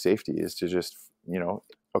increased safety is to just,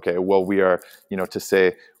 okay, well, we are, to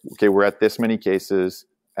say, okay, we're at this many cases,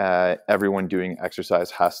 everyone doing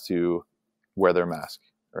exercise has to wear their mask,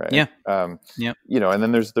 right? Yeah. And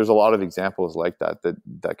then there's a lot of examples like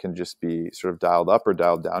that can just be sort of dialed up or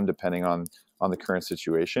dialed down depending on the current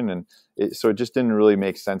situation. And so it just didn't really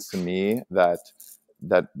make sense to me that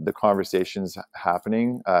the conversations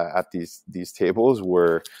happening at these tables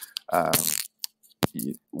were,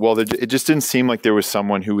 it just didn't seem like there was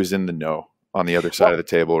someone who was in the know on the other side of the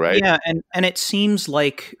table, right? Yeah, and it seems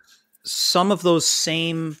like some of those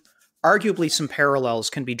arguably some parallels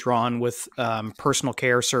can be drawn with personal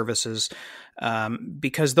care services,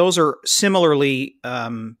 because those are similarly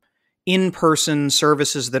in-person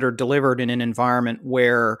services that are delivered in an environment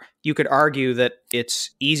where you could argue that it's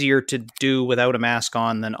easier to do without a mask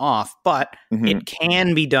on than off, but it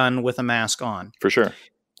can be done with a mask on. For sure.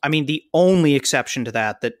 I mean, the only exception to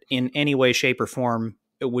that in any way, shape, or form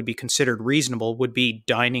it would be considered reasonable would be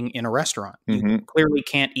dining in a restaurant. You clearly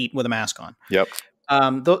can't eat with a mask on. Yep.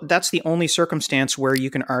 That's the only circumstance where you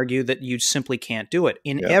can argue that you simply can't do it.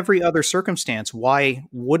 In every other circumstance, why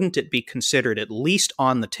wouldn't it be considered at least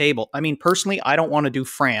on the table? I mean, personally, I don't want to do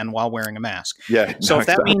Fran while wearing a mask. Yeah. So if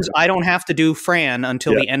that means I don't have to do Fran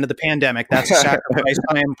until the end of the pandemic, that's a sacrifice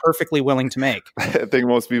I am perfectly willing to make. I think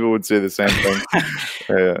most people would say the same thing.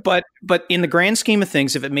 But in the grand scheme of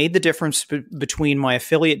things, if it made the difference between my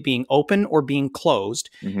affiliate being open or being closed,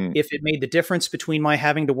 if it made the difference between my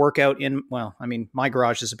having to work out my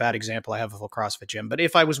garage is a bad example. I have a full CrossFit gym, but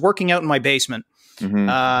if I was working out in my basement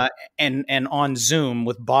and on Zoom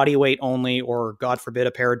with body weight only, or God forbid,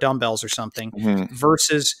 a pair of dumbbells or something,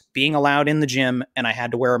 versus being allowed in the gym and I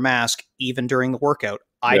had to wear a mask even during the workout,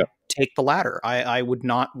 I'd take the latter. I would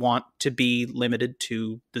not want to be limited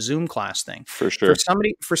to the Zoom class thing. For sure.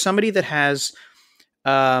 For somebody that has,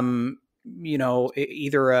 either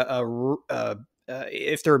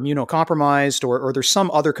if they're immunocompromised or there's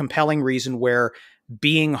some other compelling reason where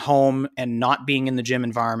being home and not being in the gym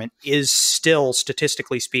environment is still,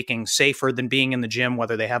 statistically speaking, safer than being in the gym,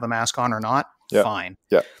 whether they have a mask on or not, fine.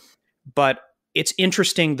 Yeah. But it's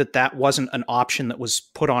interesting that wasn't an option that was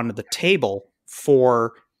put onto the table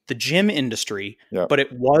for the gym industry, but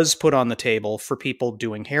it was put on the table for people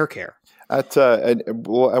doing hair care. At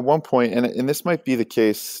one point, and this might be the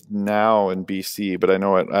case now in BC, but I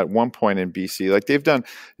know at one point in BC, like they've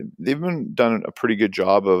been done a pretty good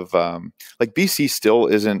job of like BC still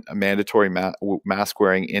isn't a mandatory mask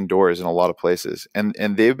wearing indoors in a lot of places, and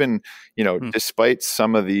they've been, despite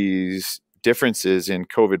some of these differences in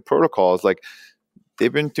COVID protocols, like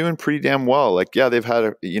they've been doing pretty damn well. Like, they've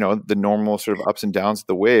had the normal sort of ups and downs of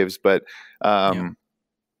the waves, but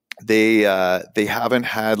they haven't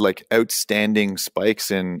had like outstanding spikes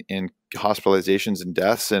in hospitalizations and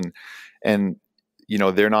deaths, and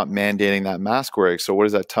they're not mandating that mask wearing. So what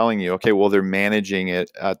is that telling you? Okay, well, they're managing it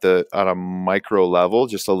at a micro level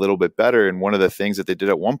just a little bit better. And one of the things that they did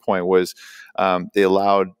at one point was they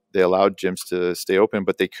allowed gyms to stay open,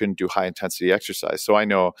 but they couldn't do high intensity exercise. So I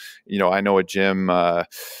know a gym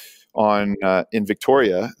in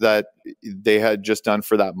Victoria that they had just done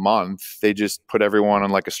for that month. They just put everyone on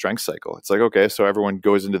like a strength cycle. It's like, okay, so everyone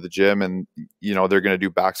goes into the gym and, they're going to do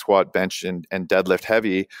back squat, bench and deadlift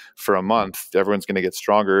heavy for a month. Everyone's going to get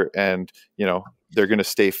stronger and, they're going to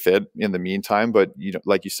stay fit in the meantime. But,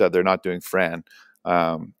 like you said, they're not doing Fran.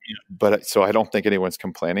 But so I don't think anyone's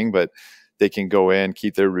complaining, but they can go in,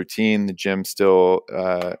 keep their routine. The gym still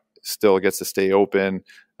gets to stay open.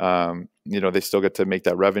 They still get to make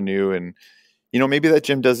that revenue, and maybe that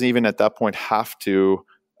gym doesn't even at that point have to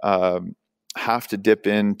dip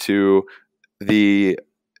into the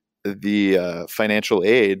financial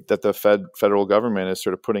aid that the federal government is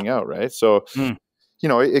sort of putting out, right? So,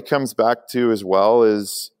 it comes back to as well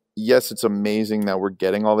as, yes, it's amazing that we're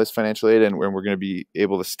getting all this financial aid and we're going to be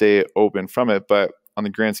able to stay open from it, but on the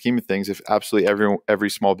grand scheme of things, if absolutely every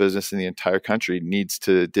small business in the entire country needs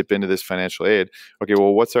to dip into this financial aid, okay,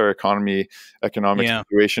 well, what's our economic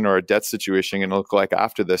situation or our debt situation going to look like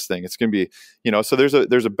after this thing? It's going to be, so there's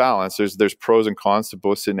a balance. There's pros and cons to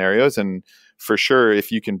both scenarios, and for sure, if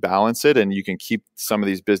you can balance it and you can keep some of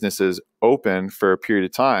these businesses open for a period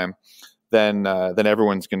of time, then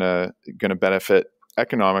everyone's gonna benefit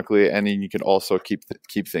economically, and then you can also keep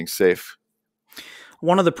things safe.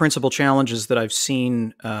 One of the principal challenges that I've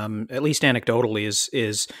seen, at least anecdotally,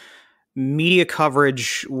 is media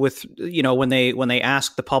coverage with, when they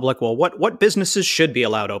ask the public, well, what businesses should be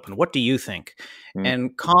allowed open? What do you think?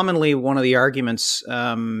 And commonly one of the arguments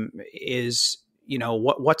is,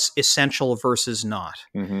 what's essential versus not.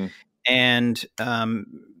 And,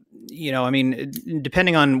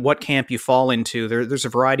 depending on what camp you fall into, there's a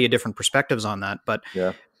variety of different perspectives on that. But,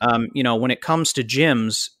 when it comes to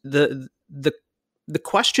gyms, the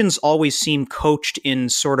questions always seem coached in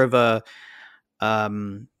sort of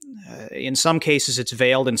in some cases it's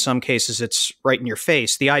veiled, in some cases it's right in your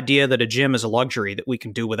face. The idea that a gym is a luxury that we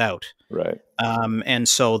can do without. Right. And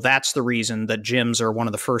so that's the reason that gyms are one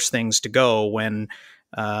of the first things to go when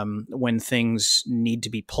things need to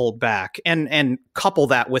be pulled back, and couple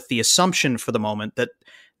that with the assumption for the moment that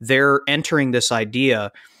they're entering this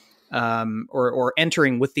idea, or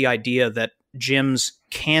entering with the idea that gyms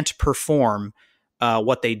can't perform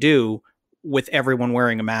what they do with everyone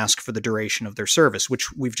wearing a mask for the duration of their service,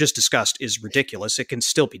 which we've just discussed is ridiculous. It can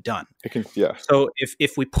still be done. It can, yeah. So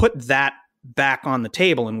if we put that back on the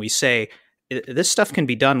table and we say, this stuff can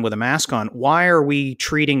be done with a mask on, why are we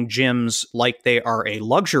treating gyms like they are a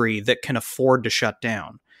luxury that can afford to shut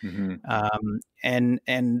down? And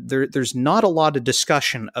there's not a lot of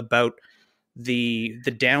discussion about the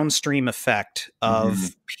downstream effect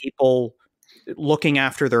of people looking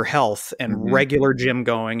after their health and regular gym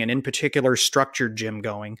going, and in particular structured gym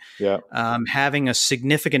going, having a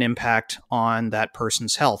significant impact on that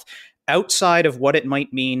person's health outside of what it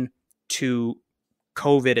might mean to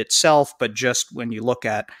COVID itself, but just when you look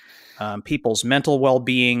at people's mental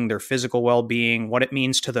well-being, their physical well-being, what it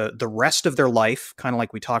means to the rest of their life, kind of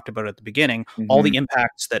like we talked about at the beginning, all the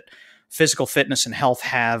impacts that physical fitness and health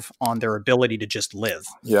have on their ability to just live.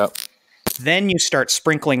 Then you start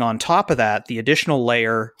sprinkling on top of that the additional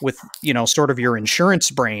layer with, sort of your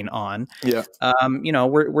insurance brain on.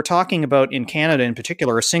 We're talking about, in Canada in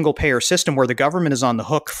particular, a single payer system where the government is on the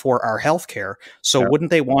hook for our healthcare. So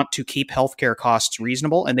wouldn't they want to keep healthcare costs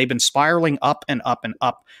reasonable? And they've been spiraling up and up and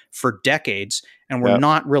up for decades, and we're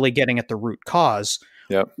not really getting at the root cause.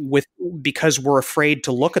 Because we're afraid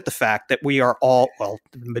to look at the fact that we are all, well,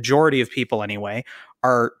 the majority of people anyway,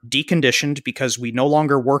 are deconditioned because we no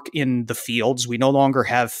longer work in the fields. We no longer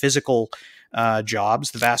have physical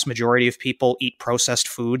jobs. The vast majority of people eat processed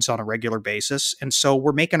foods on a regular basis. And so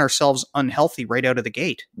we're making ourselves unhealthy right out of the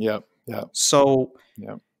gate. So,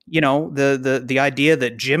 the idea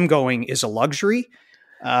that gym going is a luxury,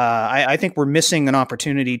 I think we're missing an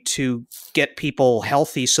opportunity to get people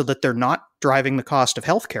healthy so that they're not driving the cost of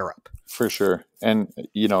healthcare up. For sure. And,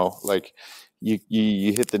 like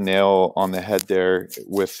you hit the nail on the head there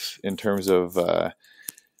in terms of,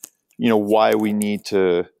 why we need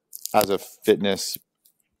to, as a fitness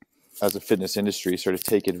industry, sort of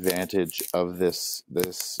take advantage of this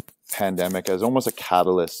pandemic as almost a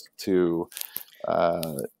catalyst to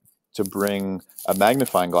bring a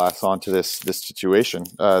magnifying glass onto this situation.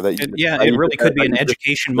 It really could be an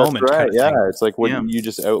education moment. Right. It's like what you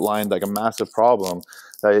just outlined, like a massive problem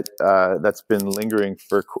that's been lingering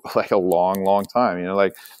for like a long, long time.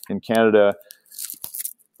 Like in Canada,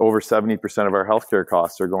 over 70% of our healthcare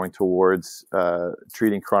costs are going towards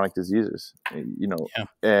treating chronic diseases,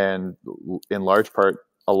 and in large part,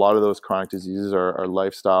 a lot of those chronic diseases are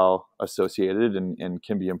lifestyle associated and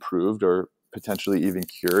can be improved or potentially even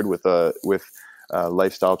cured with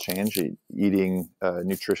lifestyle change, eating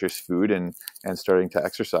nutritious food and starting to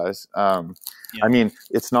exercise. I mean,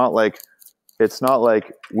 it's not like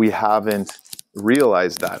we haven't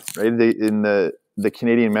realized that, right? In the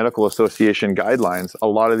Canadian Medical Association guidelines, a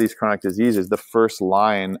lot of these chronic diseases, the first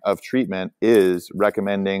line of treatment is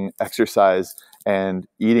recommending exercise and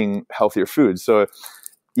eating healthier foods. So,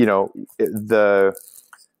 there's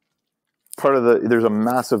a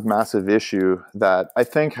massive issue that I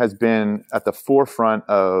think has been at the forefront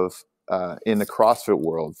of in the CrossFit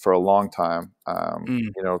world for a long time.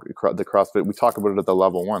 The CrossFit, we talk about it at the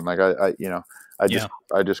level 1. Like I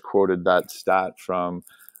just quoted that stat from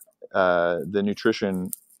the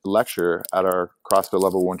nutrition lecture at our CrossFit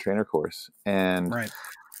level 1 trainer course. And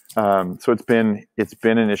so it's been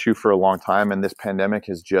an issue for a long time. And this pandemic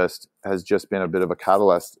has just been a bit of a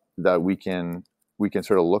catalyst that we can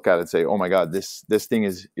sort of look at and say, oh my God, this thing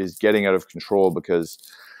is getting out of control, because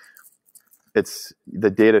the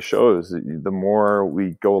data shows the more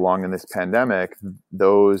we go along in this pandemic,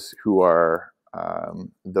 those who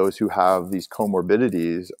have these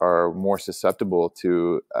comorbidities are more susceptible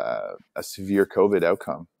to a severe COVID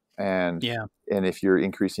outcome. And if you're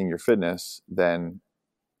increasing your fitness, then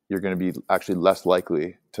you're going to be actually less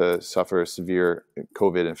likely to suffer a severe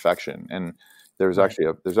COVID infection. And there's actually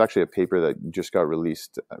a paper that just got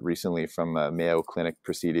released recently from Mayo Clinic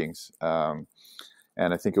Proceedings,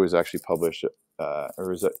 and I think it was actually published,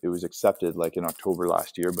 it was accepted like in October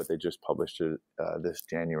last year, but they just published it this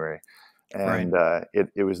January. And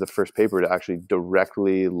it was the first paper to actually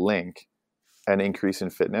directly link an increase in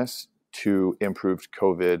fitness to improved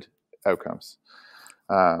COVID outcomes,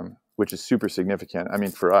 which is super significant. I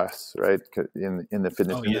mean, for us, right, in the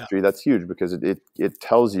fitness industry, that's huge, because it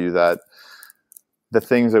tells you that the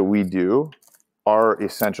things that we do are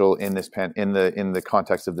essential in this in the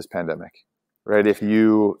context of this pandemic, right? If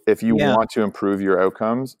you want to improve your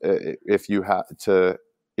outcomes, if you have to,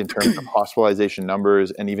 in terms of hospitalization numbers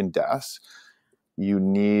and even deaths, you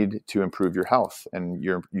need to improve your health, and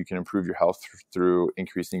you can improve your health through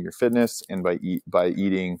increasing your fitness and by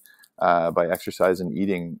eating, by exercise and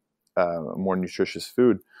eating more nutritious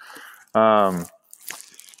food. But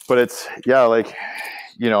it's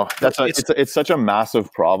it's such a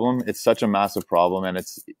massive problem. It's such a massive problem, and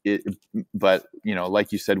but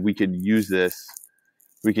like you said, we can use the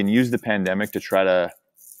pandemic to try to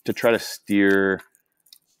steer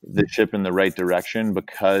the ship in the right direction,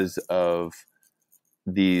 because of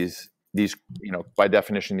these by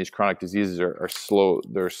definition, these chronic diseases are slow.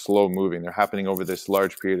 They're slow moving. They're happening over this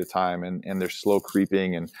large period of time, and they're slow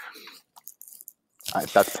creeping. And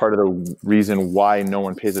that's part of the reason why no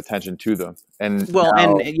one pays attention to them. And the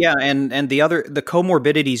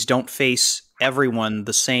comorbidities don't face everyone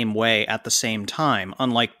the same way at the same time,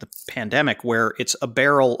 unlike the pandemic, where it's a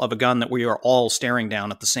barrel of a gun that we are all staring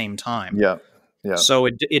down at the same time. Yeah. So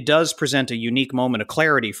it does present a unique moment of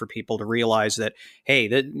clarity for people to realize that, hey,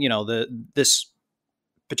 this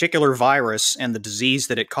particular virus and the disease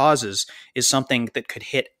that it causes is something that could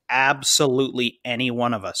hit absolutely any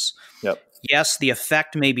one of us. Yep. Yes, the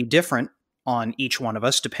effect may be different on each one of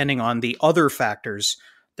us depending on the other factors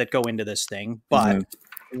that go into this thing, but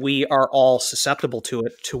we are all susceptible to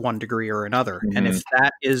it to one degree or another. And if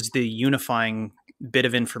that is the unifying bit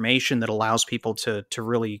of information that allows people to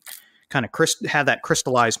really kind of have that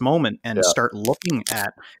crystallized moment and start looking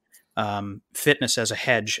at fitness as a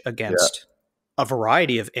hedge against a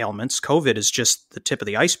variety of ailments. COVID is just the tip of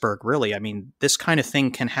the iceberg, really. I mean, this kind of thing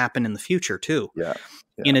can happen in the future too.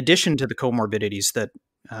 In addition to the comorbidities that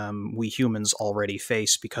we humans already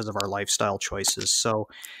face because of our lifestyle choices. So,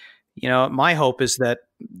 my hope is that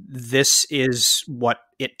this is what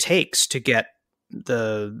it takes to get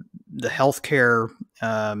the healthcare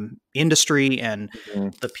industry and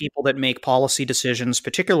the people that make policy decisions,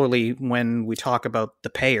 particularly when we talk about the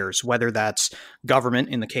payers, whether that's government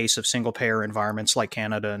in the case of single payer environments like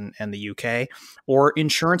Canada and the UK, or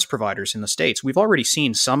insurance providers in the States. We've already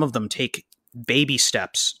seen some of them take baby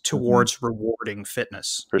steps towards rewarding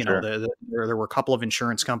fitness. There were a couple of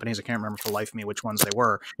insurance companies, I can't remember for the life of me which ones they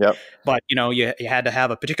were, but you had to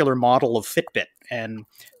have a particular model of Fitbit, and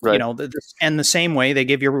and the same way they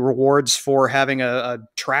give you rewards for having a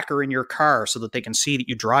tracker in your car so that they can see that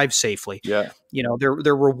you drive safely. They're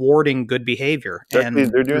rewarding good behavior. And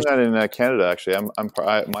they're doing that in Canada. Actually,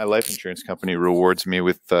 my life insurance company rewards me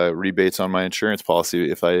with rebates on my insurance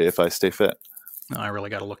policy if I stay fit. I really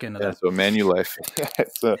got to look into Yeah, that. so Manulife.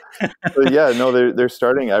 So yeah, no, they're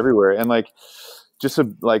starting everywhere. And like just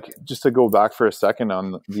to go back for a second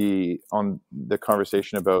on the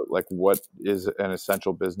conversation about like what is an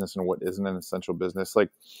essential business and what isn't an essential business. Like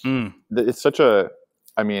it's such a,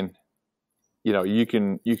 I mean, you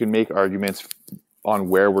can make arguments on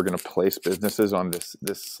where we're going to place businesses on this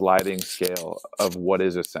sliding scale of what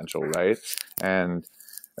is essential, right? And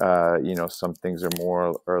some things are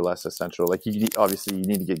more or less essential. Like obviously you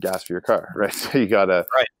need to get gas for your car, right? So you gotta,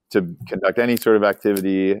 Right. to conduct any sort of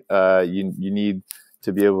activity, you need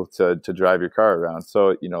to be able to drive your car around.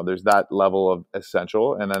 So there's that level of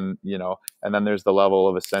essential, and then there's the level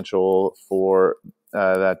of essential for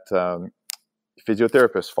that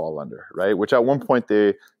physiotherapists fall under, right? Which at one point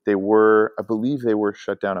they were, I believe they were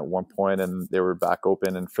shut down at one point, and they were back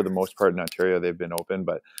open. And for the most part in Ontario, they've been open.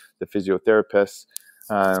 But the physiotherapists,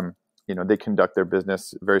 they conduct their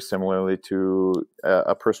business very similarly to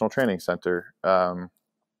a personal training center,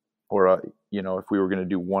 or if we were going to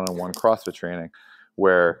do one-on-one CrossFit training,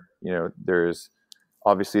 where there's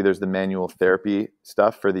the manual therapy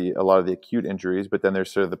stuff for a lot of the acute injuries, but then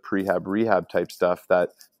there's sort of the prehab rehab type stuff that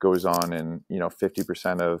goes on in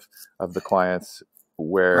 50% of the clients,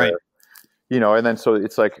 where Right. and then so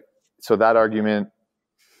it's like, so that argument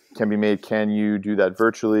can be made. Can you do that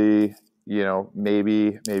virtually?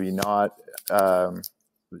 Maybe not. And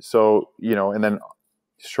then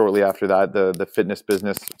shortly after that, the fitness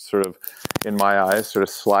business sort of, in my eyes, sort of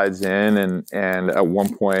slides in, and at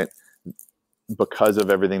one point, because of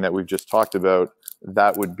everything that we've just talked about,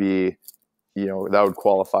 that would be, that would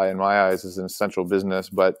qualify in my eyes as an essential business.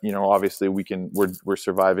 But obviously we're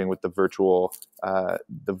surviving with the virtual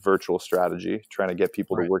strategy, trying to get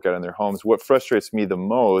people to work out in their homes. What frustrates me the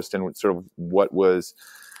most, and sort of what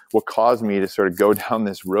caused me to sort of go down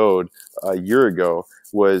this road a year ago,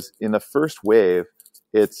 was in the first wave,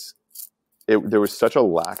 there was such a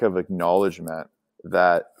lack of acknowledgement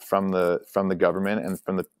that from the government and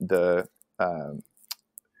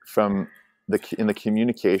in the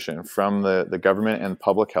communication from the government and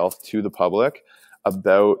public health to the public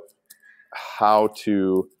about how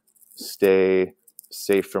to stay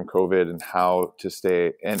safe from COVID, and how to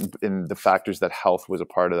stay, and the factors that health was a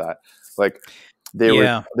part of that. Like there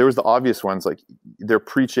was the obvious ones, like they're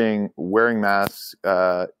preaching wearing masks,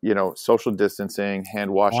 social distancing,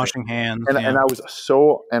 hand washing hands, and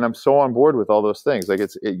I'm so on board with all those things. Like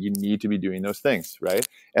you need to be doing those things, right?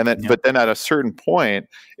 And then, but then at a certain point,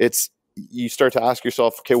 you start to ask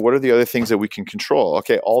yourself, okay, what are the other things that we can control?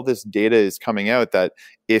 Okay, all this data is coming out that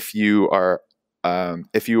if you are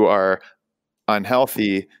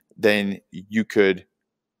unhealthy, then you could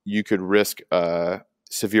risk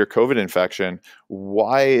severe COVID infection.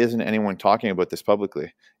 Why isn't anyone talking about this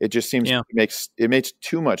publicly? It just seems it makes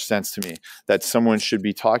too much sense to me that someone should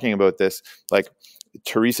be talking about this. Like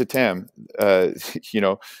Theresa Tam,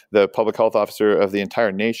 the public health officer of the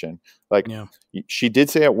entire nation. Like she did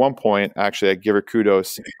say at one point, actually, I give her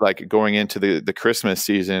kudos, like going into the Christmas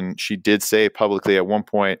season, she did say publicly at one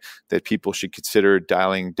point that people should consider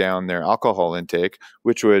dialing down their alcohol intake,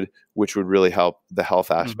 which would really help the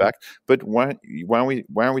health aspect. But why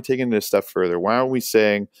aren't we taking this step further? Why aren't we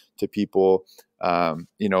saying to people,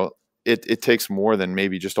 it takes more than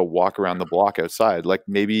maybe just a walk around the block outside. Like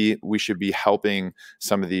maybe we should be helping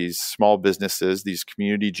some of these small businesses, these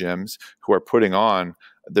community gyms who are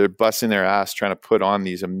they're busting their ass trying to put on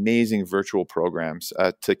these amazing virtual programs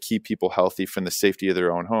to keep people healthy from the safety of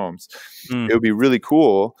their own homes. It would be really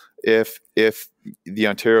cool if the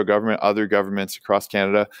Ontario government, other governments across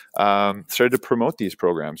Canada, started to promote these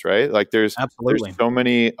programs, right? Like there's so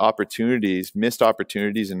many missed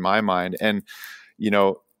opportunities in my mind. And,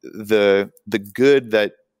 the good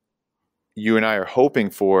that you and I are hoping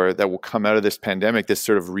for that will come out of this pandemic, this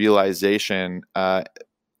sort of realization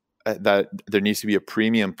that there needs to be a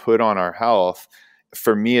premium put on our health.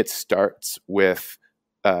 For me, it starts with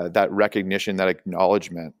that recognition, that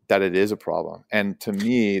acknowledgement that it is a problem. And to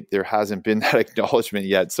me, there hasn't been that acknowledgement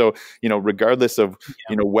yet. So, regardless of,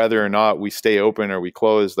 whether or not we stay open or we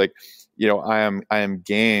close, like, I am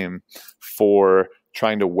game for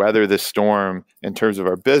trying to weather this storm in terms of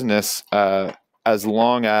our business, as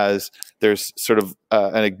long as there's sort of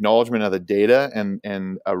an acknowledgement of the data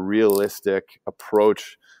and a realistic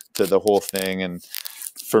approach to the whole thing. And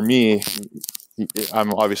for me,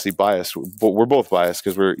 I'm obviously biased, but we're both biased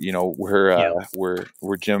because we're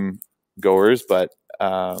gym goers, but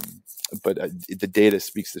the data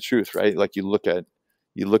speaks the truth, right? Like you look at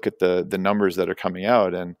the numbers that are coming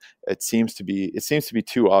out, and it seems to be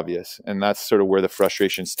too obvious. And that's sort of where the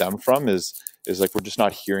frustration stemmed from, is like, we're just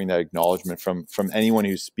not hearing that acknowledgement from anyone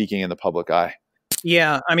who's speaking in the public eye.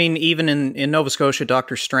 Yeah, I mean, even in Nova Scotia,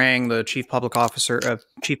 Dr. Strang, the chief public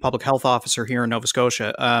health officer here in Nova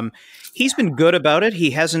Scotia, he's been good about it.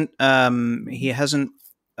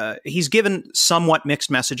 He's given somewhat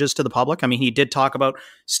mixed messages to the public. I mean, he did talk about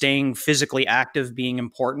staying physically active being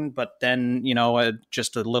important, but then,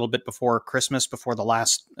 just a little bit before Christmas, before the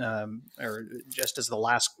last, or just as the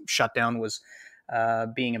last shutdown was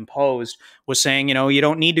being imposed, was saying, you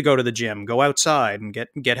don't need to go to the gym, go outside and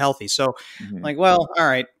get healthy. So, like, well, all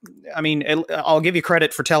right. I mean, I'll give you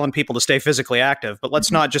credit for telling people to stay physically active, but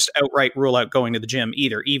let's not just outright rule out going to the gym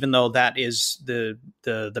either, even though that is the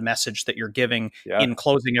message that you're giving in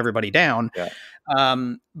closing everybody down.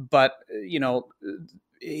 But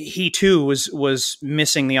he too was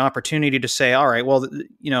missing the opportunity to say, all right, well,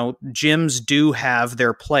 gyms do have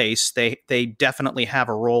their place. They definitely have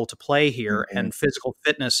a role to play here, and physical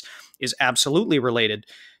fitness is absolutely related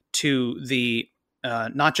to the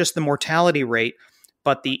not just the mortality rate,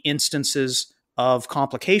 but the instances of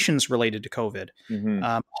complications related to COVID,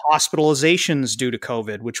 hospitalizations due to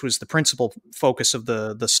COVID, which was the principal focus of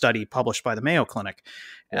the study published by the Mayo Clinic.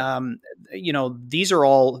 These are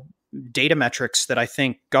all data metrics that I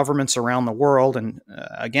think governments around the world, and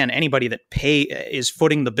again, anybody that is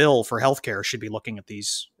footing the bill for healthcare, should be looking at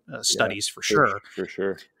these studies for sure. For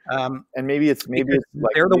sure. And maybe it's like,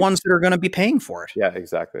 they're the ones that are going to be paying for it. Yeah,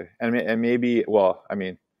 exactly. And maybe, well, I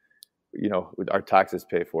mean, our taxes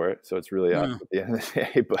pay for it, so it's really us at the end of the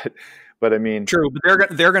day. But I mean, true.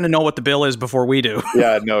 But they're going to know what the bill is before we do.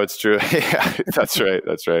 Yeah, no, it's true. Yeah, that's right.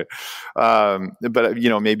 That's right. But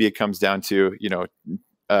maybe it comes down to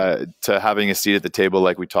to having a seat at the table,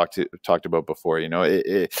 like we talked about before.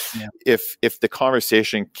 If the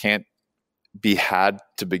conversation can't be had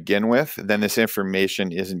to begin with, then this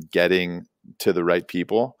information isn't getting to the right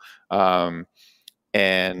people. And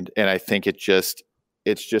I think it's just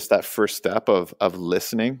that first step of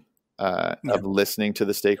listening, of listening to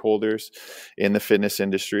the stakeholders in the fitness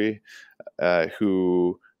industry,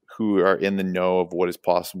 who are in the know of what is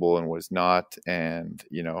possible and what is not, and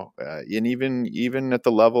and even at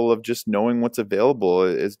the level of just knowing what's available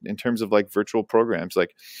is in terms of like virtual programs.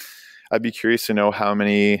 Like, I'd be curious to know how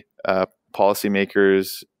many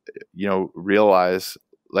policymakers realize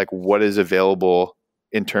like what is available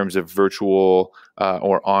in terms of virtual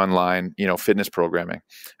or online fitness programming,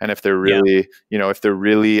 and if they're really if they're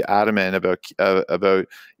really adamant about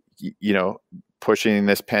pushing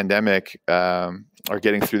this pandemic, or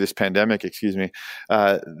getting through this pandemic,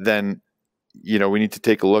 then, we need to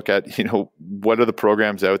take a look at, what are the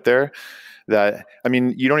programs out there that, I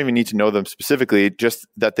mean, you don't even need to know them specifically, just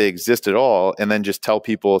that they exist at all. And then just tell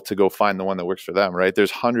people to go find the one that works for them, right?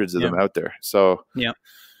 There's hundreds of them out there. So, yeah.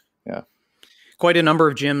 Quite a number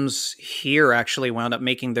of gyms here actually wound up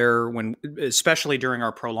making especially during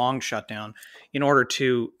our prolonged shutdown, in order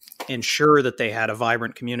to ensure that they had a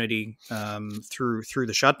vibrant community through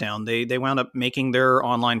the shutdown, they wound up making their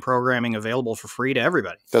online programming available for free to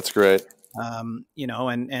everybody. That's great. And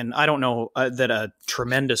I don't know that a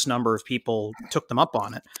tremendous number of people took them up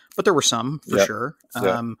on it, but there were some for sure.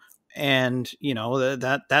 And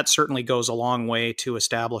that certainly goes a long way to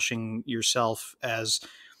establishing yourself as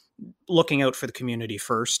looking out for the community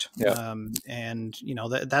first. And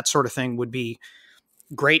that sort of thing would be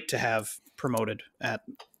great to have promoted at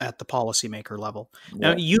the policymaker level.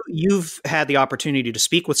 Now, you've had the opportunity to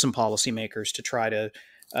speak with some policymakers to try to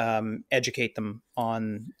educate them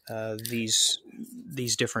on these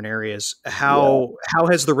different areas. How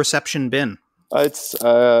has the reception been? It's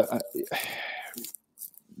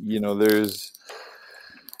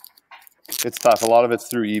it's tough. A lot of it's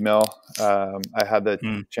through email. I had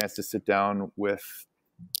the chance to sit down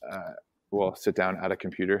sit down at a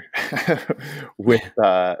computer with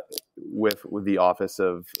the office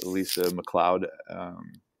of Lisa MacLeod,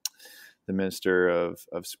 the Minister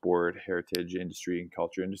of Sport, Heritage, Industry, and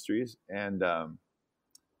Culture Industries, and a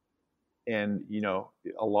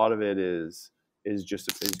lot of it is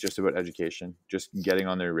just about education, just getting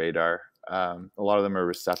on their radar. A lot of them are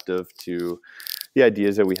receptive to the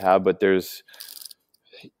ideas that we have, but there's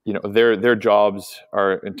their jobs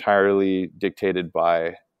are entirely dictated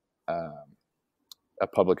by a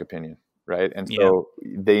public opinion, right? And so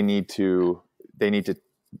they need to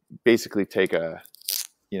basically take a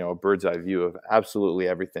bird's eye view of absolutely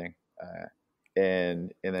everything,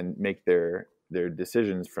 and then make their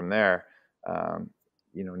decisions from there.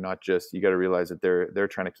 Not just, you got to realize that they're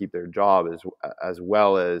trying to keep their job as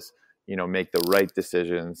well as make the right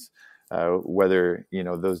decisions. Whether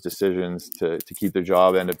those decisions to keep their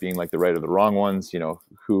job end up being like the right or the wrong ones,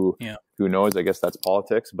 who knows? I guess that's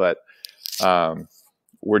politics, but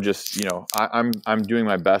we're just, I'm doing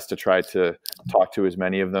my best to try to talk to as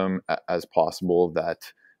many of them as possible that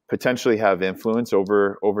potentially have influence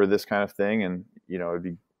over this kind of thing. And,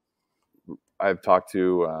 I've talked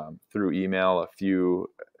to through email a few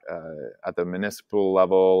at the municipal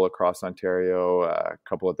level across Ontario, a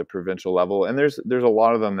couple at the provincial level, and there's a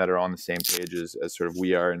lot of them that are on the same page as sort of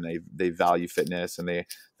we are, and they value fitness, and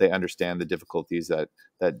they understand the difficulties that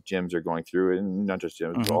gyms are going through, and not just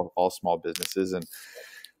gyms, but all small businesses. And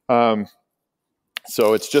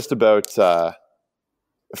so it's just about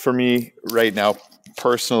for me right now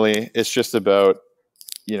personally, it's just about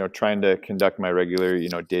trying to conduct my regular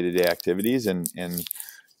day-to-day activities and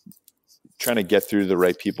trying to get through the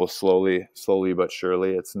right people slowly but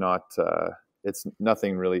surely. It's not it's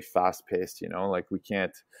nothing really fast paced, like we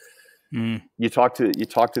can't you talk to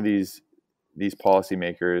these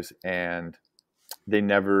policymakers and they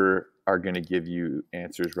never are going to give you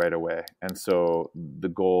answers right away. And so the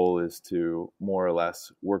goal is to more or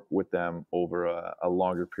less work with them over a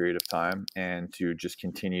longer period of time and to just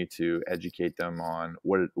continue to educate them on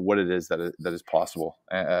what it is that is possible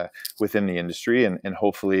within the industry. And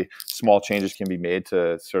hopefully small changes can be made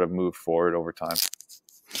to sort of move forward over time.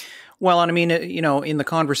 Well, and I mean, in the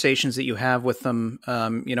conversations that you have with them,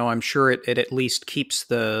 I'm sure it at least keeps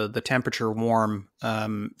the temperature warm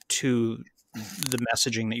to the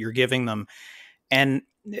messaging that you're giving them. And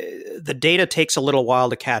the data takes a little while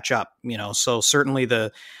to catch up, so certainly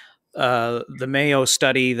the Mayo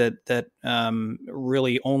study that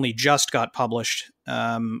really only just got published,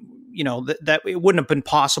 that it wouldn't have been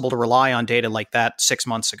possible to rely on data like that 6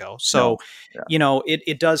 months ago. So,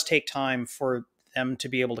 it does take time for them to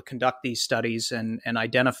be able to conduct these studies and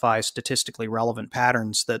identify statistically relevant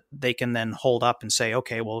patterns that they can then hold up and say,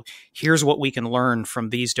 okay, well, here's what we can learn from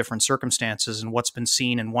these different circumstances and what's been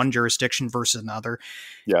seen in one jurisdiction versus another.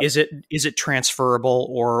 Yeah. Is it transferable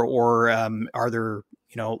or are there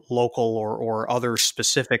local or other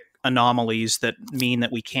specific anomalies that mean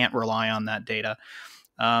that we can't rely on that data?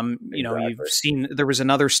 Exactly. You've seen, there was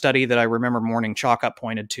another study that I remember Morning Chalk Up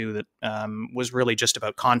pointed to that was really just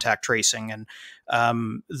about contact tracing and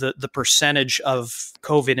the percentage of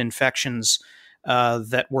COVID infections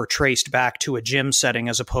that were traced back to a gym setting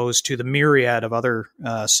as opposed to the myriad of other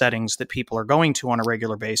settings that people are going to on a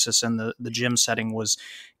regular basis. And the gym setting was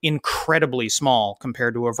incredibly small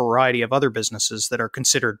compared to a variety of other businesses that are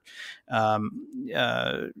considered,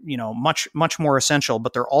 much more essential,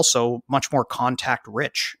 but they're also much more contact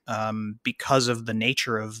rich because of the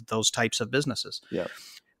nature of those types of businesses. Yeah.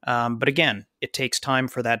 But again, it takes time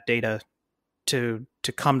for that data to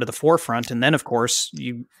come to the forefront. And then, of course,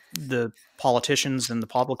 the politicians and the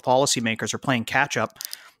public policymakers are playing catch up,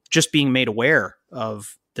 just being made aware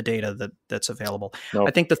of the data that's available. Nope.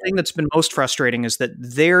 I think the thing that's been most frustrating is that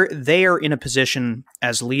they are in a position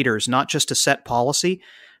as leaders, not just to set policy,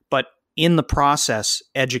 but in the process,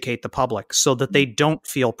 educate the public so that they don't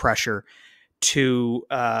feel pressure to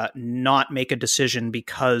not make a decision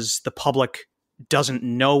because the public doesn't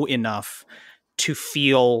know enough to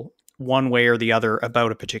feel one way or the other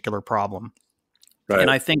about a particular problem. Right. And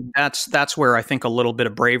I think that's where I think a little bit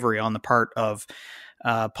of bravery on the part of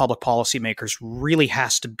public policymakers really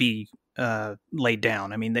has to be laid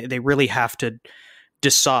down. I mean, they really have to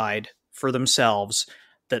decide for themselves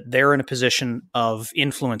that they're in a position of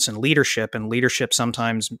influence and leadership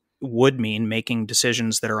sometimes would mean making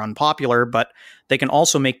decisions that are unpopular, but they can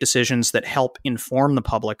also make decisions that help inform the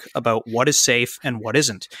public about what is safe and what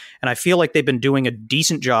isn't. And I feel like they've been doing a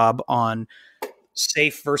decent job on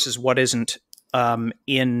safe versus what isn't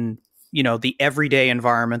in the everyday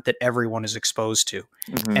environment that everyone is exposed to.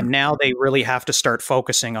 Mm-hmm. And now they really have to start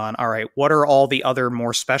focusing on, all right, what are all the other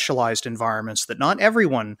more specialized environments that not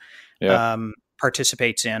everyone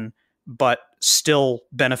participates in, but still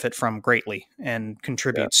benefit from greatly and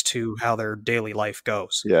contributes to how their daily life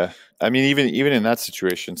goes. Yeah. I mean, even in that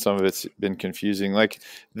situation, some of it's been confusing. Like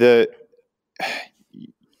we're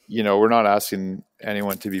not asking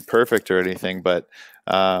anyone to be perfect or anything, but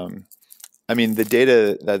I mean, the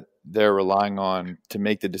data that they're relying on to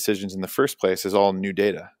make the decisions in the first place is all new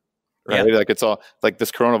data, right? Yeah. Like it's all like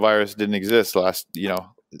this coronavirus didn't exist time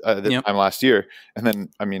last year. And then,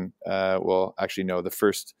 I mean, actually, no, the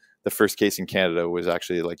first case in Canada was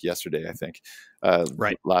actually like yesterday, I think,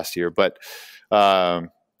 last year. But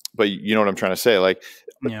you know what I'm trying to say? Like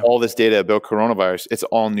all this data about coronavirus, it's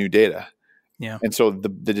all new data. Yeah. And so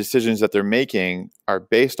the decisions that they're making are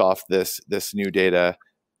based off this new data.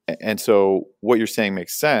 And so what you're saying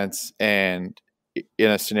makes sense. And in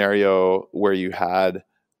a scenario where you had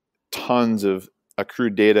tons of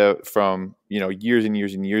accrued data from, years and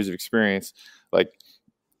years and years of experience, like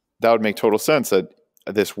that would make total sense that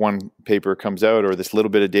this one paper comes out or this little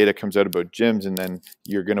bit of data comes out about gyms, and then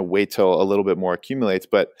you're going to wait till a little bit more accumulates.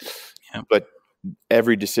 But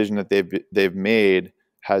every decision that they've made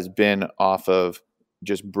has been off of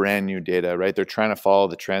just brand new data, right? They're trying to follow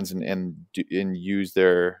the trends and use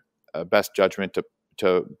their best judgment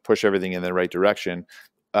to push everything in the right direction,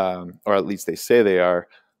 or at least they say they are.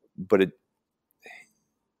 But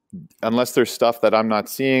unless there's stuff that I'm not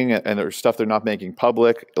seeing and there's stuff they're not making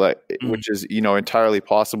public, which is, entirely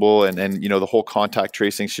possible. And the whole contact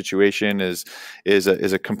tracing situation is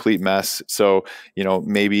a complete mess. So,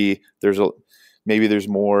 maybe there's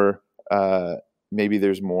more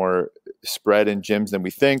spread in gyms than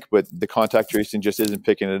we think, but the contact tracing just isn't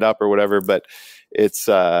picking it up or whatever. But it's,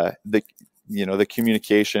 the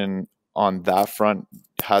communication on that front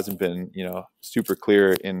hasn't been, super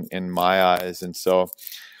clear in my eyes. And so,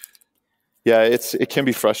 yeah, it can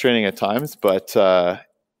be frustrating at times, but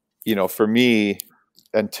for me,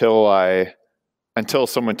 until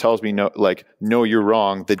someone tells me no, you're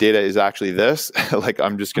wrong, the data is actually this,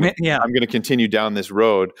 I'm gonna continue down this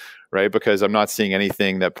road, right? Because I'm not seeing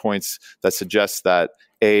anything that suggests that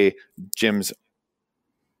gyms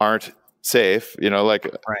aren't safe. Right.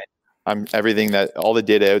 Everything that all the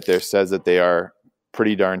data out there says that they are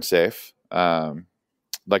pretty darn safe. In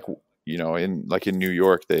New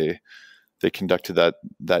York, they conducted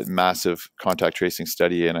that massive contact tracing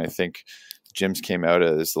study, and I think gyms came out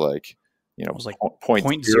as it was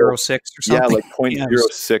 0.06 or something. Yeah,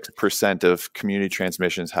 0.06% of community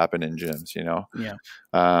transmissions happen in gyms.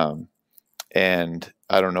 And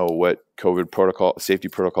I don't know what COVID safety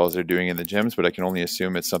protocols they're doing in the gyms, but I can only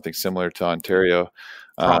assume it's something similar to Ontario.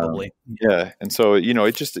 Probably. Yeah, and so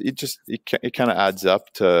it kind of adds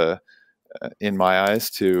up to, in my eyes,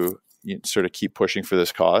 to sort of keep pushing for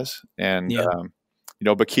this cause, and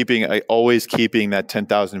but always keeping that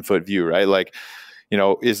 10,000 foot view, right?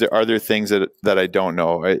 Are there things that I don't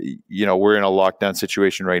know? We're in a lockdown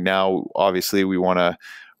situation right now. Obviously, we want to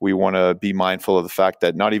be mindful of the fact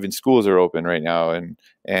that not even schools are open right now,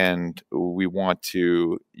 and we want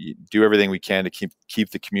to do everything we can to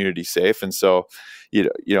keep the community safe. And so,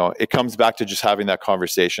 it comes back to just having that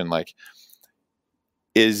conversation.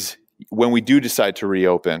 When we do decide to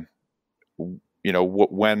reopen,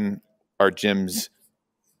 when are gyms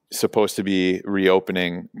supposed to be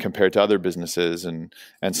reopening compared to other businesses, and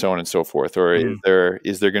so on and so forth? Or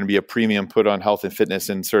is there going to be a premium put on health and fitness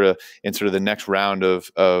in sort of the next round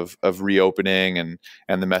of reopening and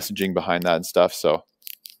the messaging behind that and stuff? So,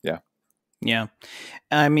 yeah. Yeah.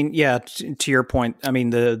 I mean, to your point, I mean,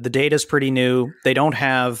 the data is pretty new. They don't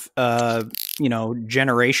have,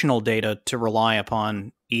 generational data to rely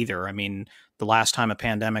upon either. I mean, the last time a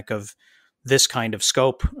pandemic of this kind of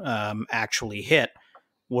scope actually hit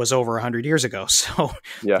was over 100 years ago. So,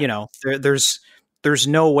 there's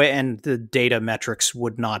no way, and the data metrics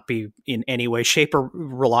would not be in any way, shape, or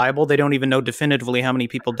reliable. They don't even know definitively how many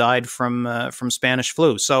people died from Spanish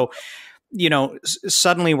flu. So,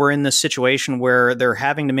 suddenly we're in this situation where they're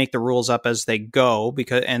having to make the rules up as they go,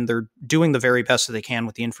 and they're doing the very best that they can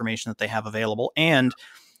with the information that they have available, and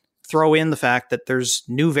throw in the fact that there's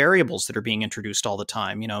new variables that are being introduced all the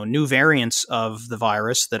time, new variants of the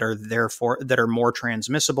virus that are more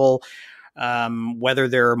transmissible, whether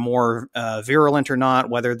they're more virulent or not,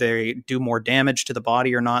 whether they do more damage to the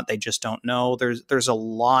body or not, they just don't know. There's a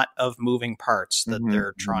lot of moving parts that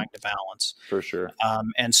they're trying to balance. For sure.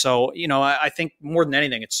 And so, I think more than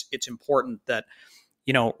anything, it's important that,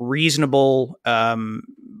 reasonable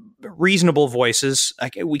voices.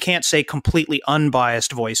 We can't say completely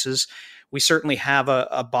unbiased voices. We certainly have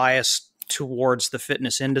a bias towards the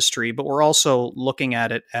fitness industry, but we're also looking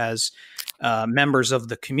at it as members of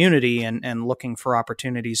the community and looking for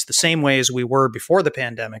opportunities the same way as we were before the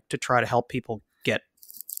pandemic to try to help people get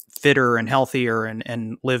fitter and healthier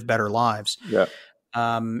and live better lives. Yeah.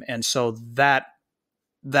 And so that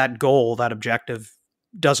goal, that objective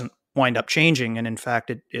doesn't wind up changing. And in fact,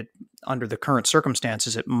 it under the current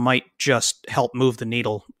circumstances, it might just help move the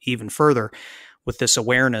needle even further with this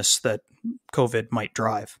awareness that COVID might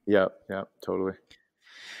drive. Yeah, totally.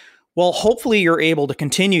 Well, hopefully you're able to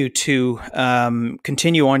continue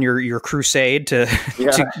on your crusade to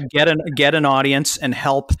get an audience and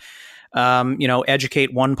help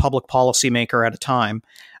educate one public policymaker at a time.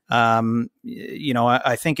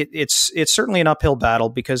 I think it's certainly an uphill battle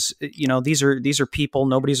because these are people.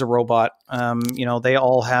 Nobody's a robot. They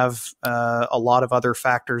all have a lot of other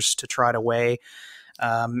factors to try to weigh,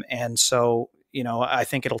 and so I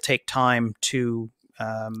think it'll take time to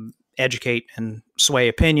educate and sway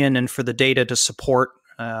opinion, and for the data to support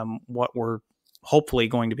what we're hopefully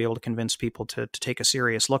going to be able to convince people to take a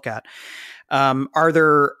serious look at. Are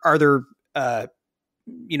there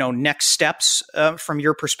next steps from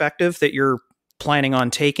your perspective that you're planning on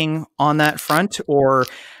taking on that front, or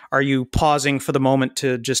are you pausing for the moment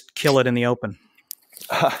to just kill it in the open?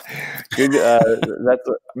 Good. That's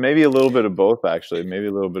maybe a little bit of both, actually. Maybe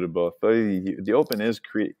a little bit of both. But the open is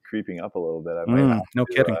creeping up a little bit. I might have no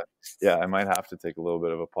kidding. I might have to take a little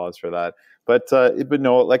bit of a pause for that. But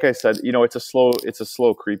no, like I said, it's a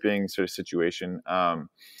slow creeping sort of situation.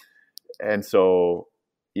 And so,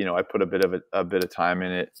 I put a bit of time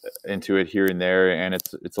into it here and there, and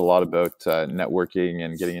it's a lot about networking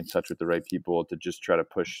and getting in touch with the right people to just try to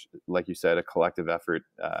push, like you said, a collective effort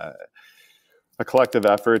in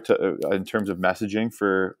terms of messaging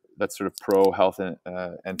for that sort of pro health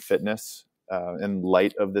and fitness in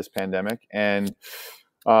light of this pandemic. And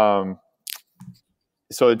so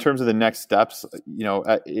in terms of the next steps,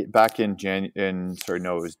 back it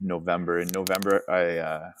was November. In November,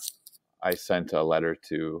 I sent a letter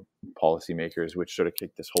to policymakers, which sort of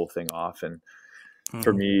kicked this whole thing off. And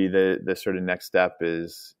for me, the sort of next step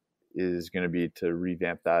is going to be to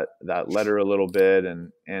revamp that letter a little bit.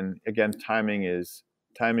 And again, timing is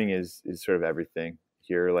sort of everything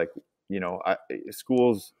here. Like,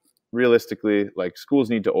 schools realistically, like schools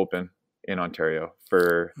need to open in Ontario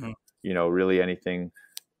for, really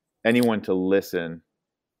anyone to listen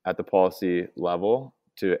at the policy level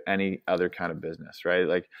to any other kind of business, right?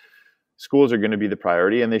 Like, schools are going to be the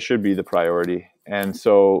priority, and they should be the priority. And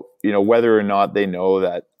so, whether or not they know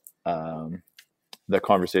that, the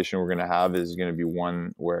conversation we're going to have is going to be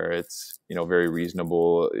one where it's, very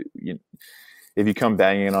reasonable. If you come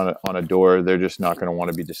banging on a door, they're just not going to want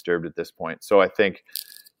to be disturbed at this point. So I think,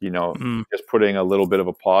 just putting a little bit of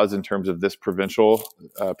a pause in terms of this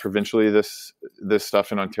provincially, this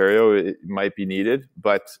stuff in Ontario, it might be needed.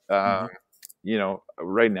 But,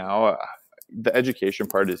 right now, the education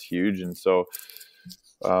part is huge. And so,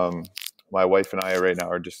 my wife and I right now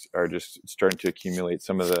are just starting to accumulate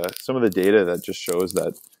some of the data that just shows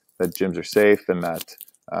that gyms are safe, and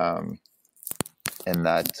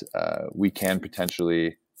that we can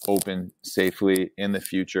potentially open safely in the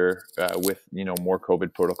future with more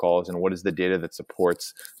COVID protocols. And what is the data that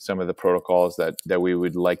supports some of the protocols that we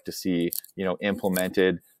would like to see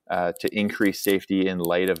implemented to increase safety in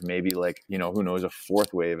light of maybe, like, who knows, a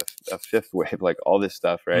fourth wave, a fifth wave, like all this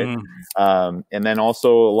stuff, right? And then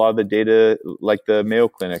also a lot of the data, like the Mayo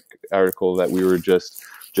Clinic article that we were just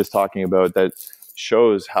talking about, that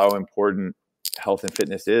shows how important health and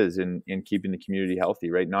fitness is in keeping the community healthy,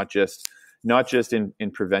 right? Not just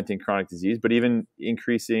in preventing chronic disease, but even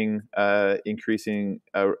improving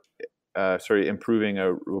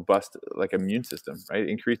a robust, like, immune system, right?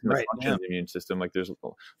 Increasing the function of the immune system. Like, there's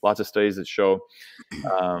lots of studies that show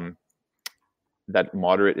that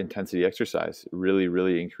moderate intensity exercise really,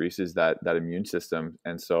 really increases that immune system.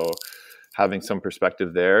 And so having some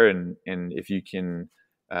perspective there, and if you can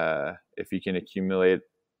accumulate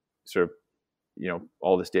sort of,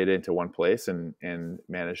 all this data into one place and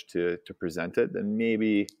manage to present it, then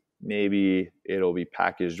maybe it'll be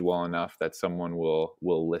packaged well enough that someone will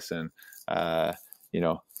listen, who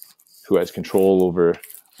has control over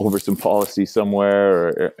some policy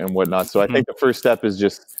somewhere and whatnot. So I think the first step is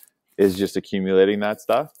just accumulating that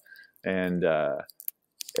stuff, and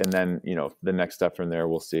then the next step from there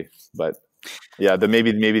we'll see. But yeah,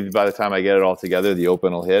 maybe by the time I get it all together, the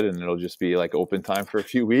open will hit, and it'll just be like open time for a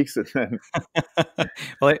few weeks, and then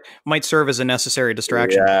well, it might serve as a necessary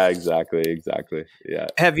distraction. Yeah, exactly. Yeah.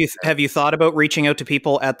 Have you thought about reaching out to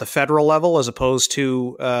people at the federal level as opposed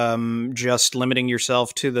to just limiting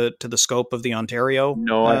yourself to the scope of the Ontario?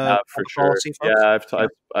 No, I have for sure. Folks? Yeah,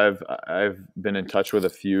 I've been in touch with a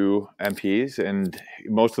few MPs, and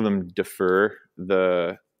most of them defer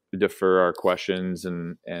our questions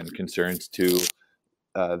and concerns to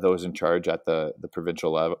those in charge at the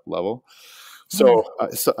provincial level. So,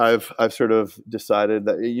 I've sort of decided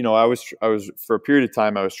that, I was for a period of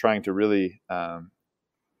time, I was trying to really, I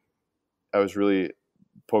was really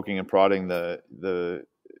poking and prodding the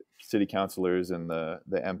city councillors and the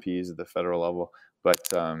MPs at the federal level, but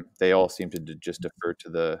they all seem to just defer to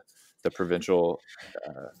the provincial.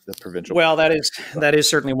 Well, that is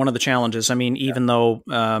certainly one of the challenges. I mean, even though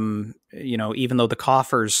the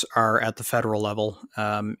coffers are at the federal level,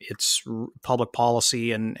 it's public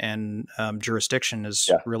policy and jurisdiction is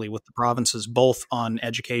really with the provinces, both on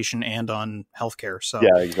education and on healthcare. So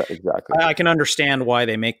yeah, exactly. I can understand why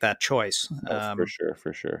they make that choice.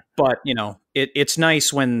 For sure. But it's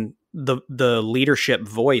nice when the leadership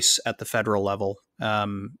voice at the federal level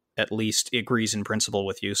at least agrees in principle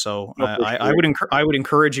with you. So I would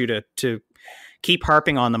encourage you to keep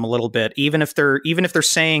harping on them a little bit, even if they're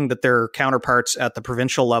saying that their counterparts at the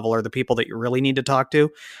provincial level are the people that you really need to talk to.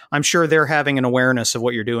 I'm sure they're having an awareness of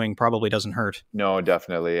what you're doing probably doesn't hurt. No,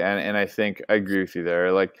 definitely. And I think I agree with you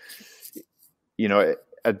there. Like,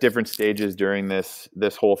 at different stages during this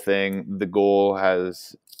whole thing, the goal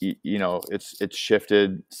has, it's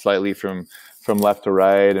shifted slightly from left to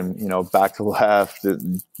right and, back to left,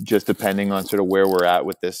 just depending on sort of where we're at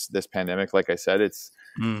with this pandemic. Like I said, it's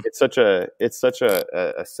such a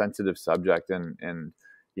sensitive subject, and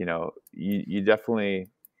you definitely,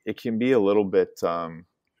 it can be a little bit, some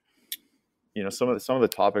of the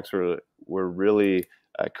topics were really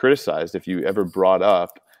criticized if you ever brought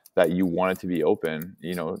up that you wanted to be open,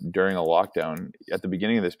 during a lockdown. At the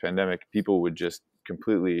beginning of this pandemic, people would just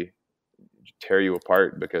completely tear you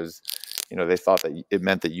apart because, they thought that it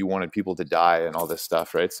meant that you wanted people to die and all this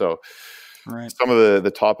stuff. Right. So some of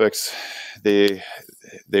the topics, they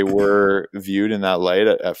were viewed in that light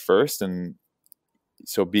at first. And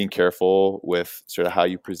so being careful with sort of how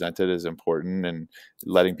you present it is important, and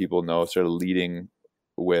letting people know, sort of leading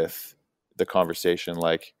with the conversation,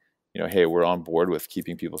 like, hey, we're on board with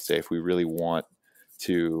keeping people safe. We really want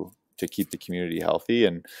to keep the community healthy.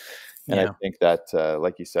 And I think that,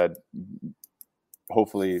 like you said,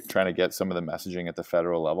 hopefully trying to get some of the messaging at the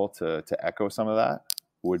federal level to echo some of that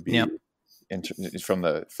would be from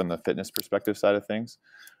the fitness perspective side of things.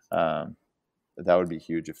 That would be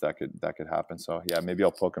huge if that could happen. So yeah, maybe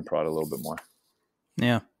I'll poke and prod a little bit more.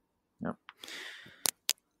 Yeah.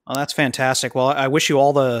 Well, that's fantastic. Well, I wish you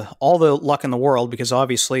all the luck in the world, because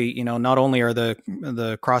obviously, not only are the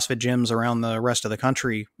CrossFit gyms around the rest of the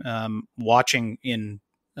country watching in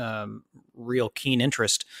real keen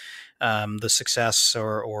interest the success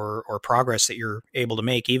or progress that you're able to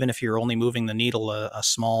make, even if you're only moving the needle a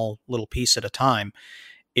small little piece at a time,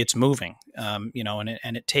 it's moving. And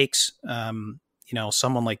it takes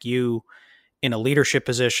someone like you in a leadership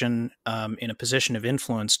position, in a position of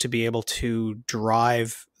influence, to be able to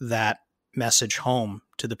drive that message home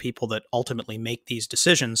to the people that ultimately make these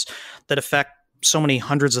decisions that affect so many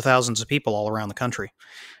hundreds of thousands of people all around the country.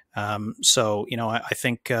 So, I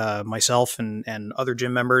think myself and other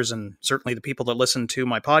gym members, and certainly the people that listen to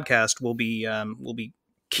my podcast, will be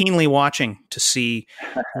keenly watching to see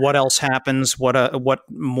what else happens, what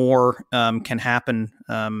more can happen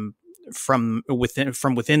from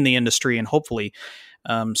within the industry, and hopefully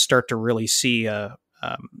start to really see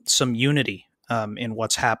some unity in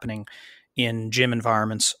what's happening in gym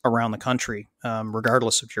environments around the country,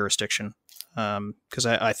 regardless of jurisdiction. Because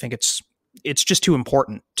I think it's just too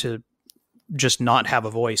important to just not have a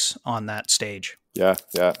voice on that stage. Yeah.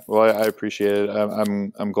 Well, I appreciate it.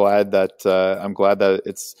 I'm glad that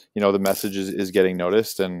it's, the message is getting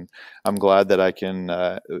noticed, and I'm glad that I can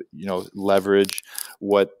leverage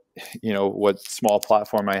what small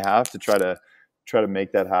platform I have to try to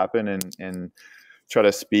make that happen, and try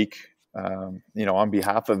to speak on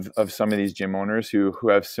behalf of some of these gym owners who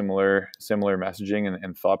have similar messaging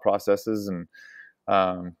and thought processes. And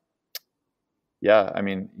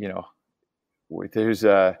there's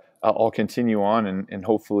I'll continue on, and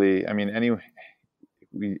hopefully, I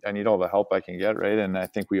need all the help I can get, right? And I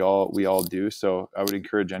think we all do. So I would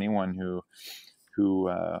encourage anyone who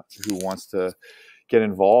wants to get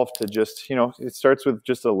involved to just, it starts with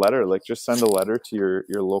just a letter. Like, just send a letter to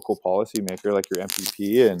your local policymaker, like your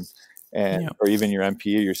MPP or even your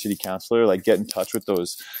MP or your city councilor. Like, get in touch with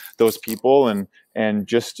those people and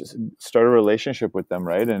just start a relationship with them,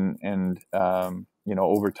 right? And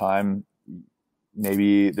over time,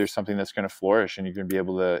 maybe there's something that's going to flourish, and you're going to be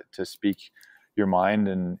able to speak your mind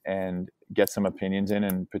and get some opinions in,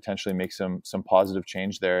 and potentially make some positive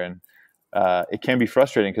change there. And it can be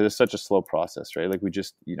frustrating because it's such a slow process, right? Like, we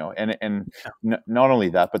just, not only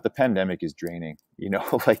that, but the pandemic is draining,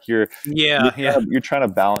 like you're trying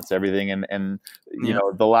to balance everything. And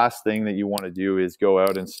the last thing that you want to do is go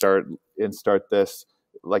out and start this,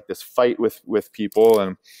 like, this fight with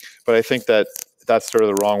people. But I think that's sort of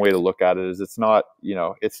the wrong way to look at it. Is it's not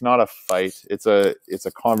a fight. It's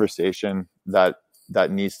a conversation that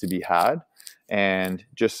needs to be had. And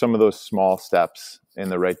just some of those small steps in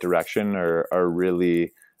the right direction are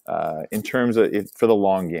really, in terms of it, for the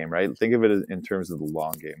long game, right? Think of it in terms of the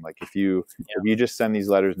long game. Like, if you just send these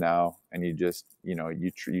letters now, and you just,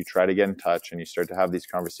 you try to get in touch, and you start to have these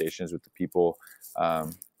conversations with the people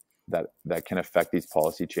that can affect these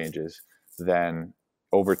policy changes, then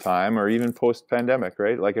over time, or even post pandemic,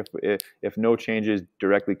 right? Like, if no changes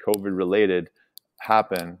directly COVID related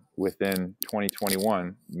happen within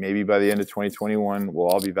 2021, maybe by the end of 2021 we'll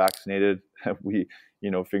all be vaccinated. We,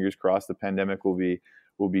 fingers crossed, the pandemic will be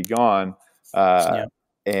gone,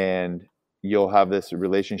 and you'll have this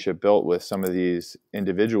relationship built with some of these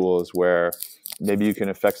individuals where maybe you can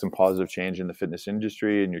affect some positive change in the fitness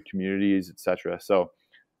industry and your communities, etc. So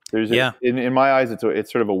there's in my eyes,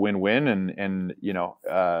 it's sort of a win-win, and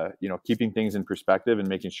keeping things in perspective and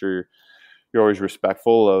making sure you're always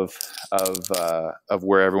respectful of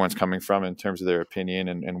where everyone's coming from in terms of their opinion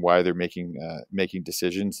and why they're making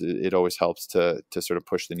decisions. It always helps to sort of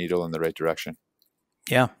push the needle in the right direction.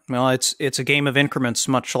 Yeah, well, it's a game of increments,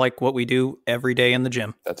 much like what we do every day in the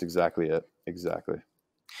gym. That's exactly it. Exactly.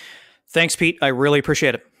 Thanks, Pete. I really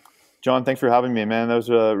appreciate it. John, thanks for having me, man. That was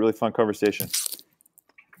a really fun conversation.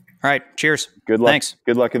 All right. Cheers. Good luck. Thanks.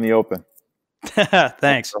 Good luck in the Open.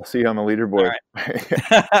 Thanks. I'll see you on the leaderboard.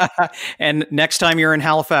 Right. And next time you're in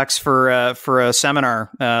Halifax for a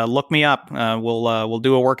seminar, look me up. We'll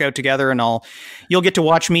do a workout together, and you'll get to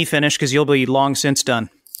watch me finish because you'll be long since done.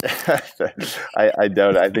 I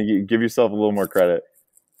doubt it. I think you give yourself a little more credit.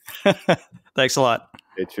 Thanks a lot.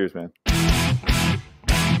 Hey, cheers, man.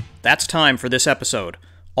 That's time for this episode.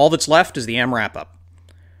 All that's left is the M wrap-up.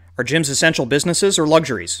 Are gyms essential businesses or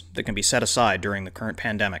luxuries that can be set aside during the current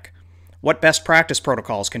pandemic? What best practice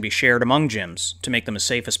protocols can be shared among gyms to make them as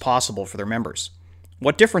safe as possible for their members?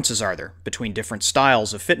 What differences are there between different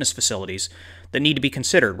styles of fitness facilities that need to be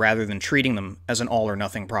considered rather than treating them as an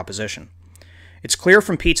all-or-nothing proposition? It's clear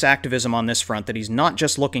from Pete's activism on this front that he's not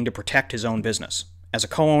just looking to protect his own business. As a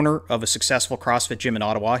co-owner of a successful CrossFit gym in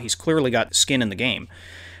Ottawa, he's clearly got skin in the game.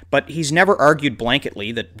 But he's never argued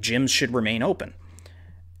blanketly that gyms should remain open.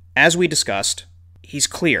 As we discussed, he's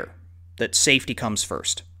clear that safety comes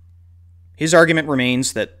first. His argument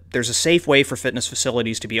remains that there's a safe way for fitness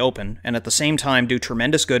facilities to be open and at the same time do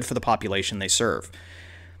tremendous good for the population they serve.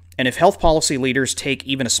 And if health policy leaders take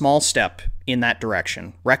even a small step in that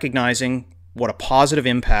direction, recognizing what a positive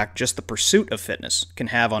impact just the pursuit of fitness can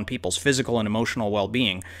have on people's physical and emotional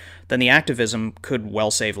well-being, then the activism could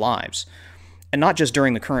well save lives. And not just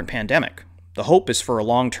during the current pandemic. The hope is for a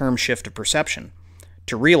long-term shift of perception,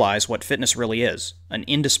 to realize what fitness really is, an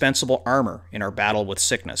indispensable armor in our battle with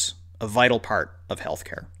sickness, a vital part of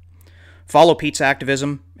healthcare. Follow Pete's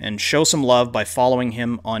activism and show some love by following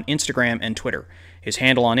him on Instagram and Twitter. His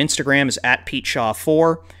handle on Instagram is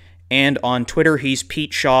 @PeteShaw4, and on Twitter he's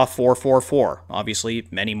PeteShaw444. Obviously,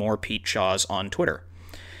 many more Pete Shaws on Twitter.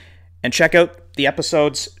 And check out the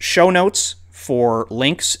episode's show notes for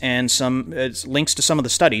links and some links to some of the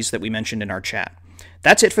studies that we mentioned in our chat.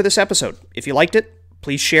 That's it for this episode. If you liked it,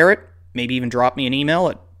 please share it. Maybe even drop me an email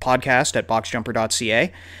at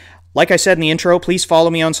podcast@boxjumper.ca. Like I said in the intro, please follow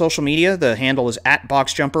me on social media. The handle is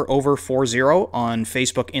 @boxjumperover40 on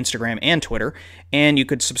Facebook, Instagram, and Twitter. And you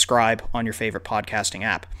could subscribe on your favorite podcasting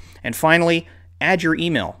app. And finally, add your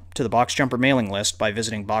email to the Boxjumper mailing list by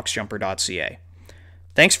visiting boxjumper.ca.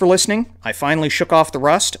 Thanks for listening. I finally shook off the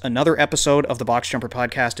rust. Another episode of the Boxjumper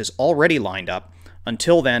podcast is already lined up.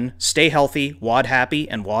 Until then, stay healthy, WOD happy,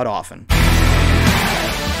 and WOD often.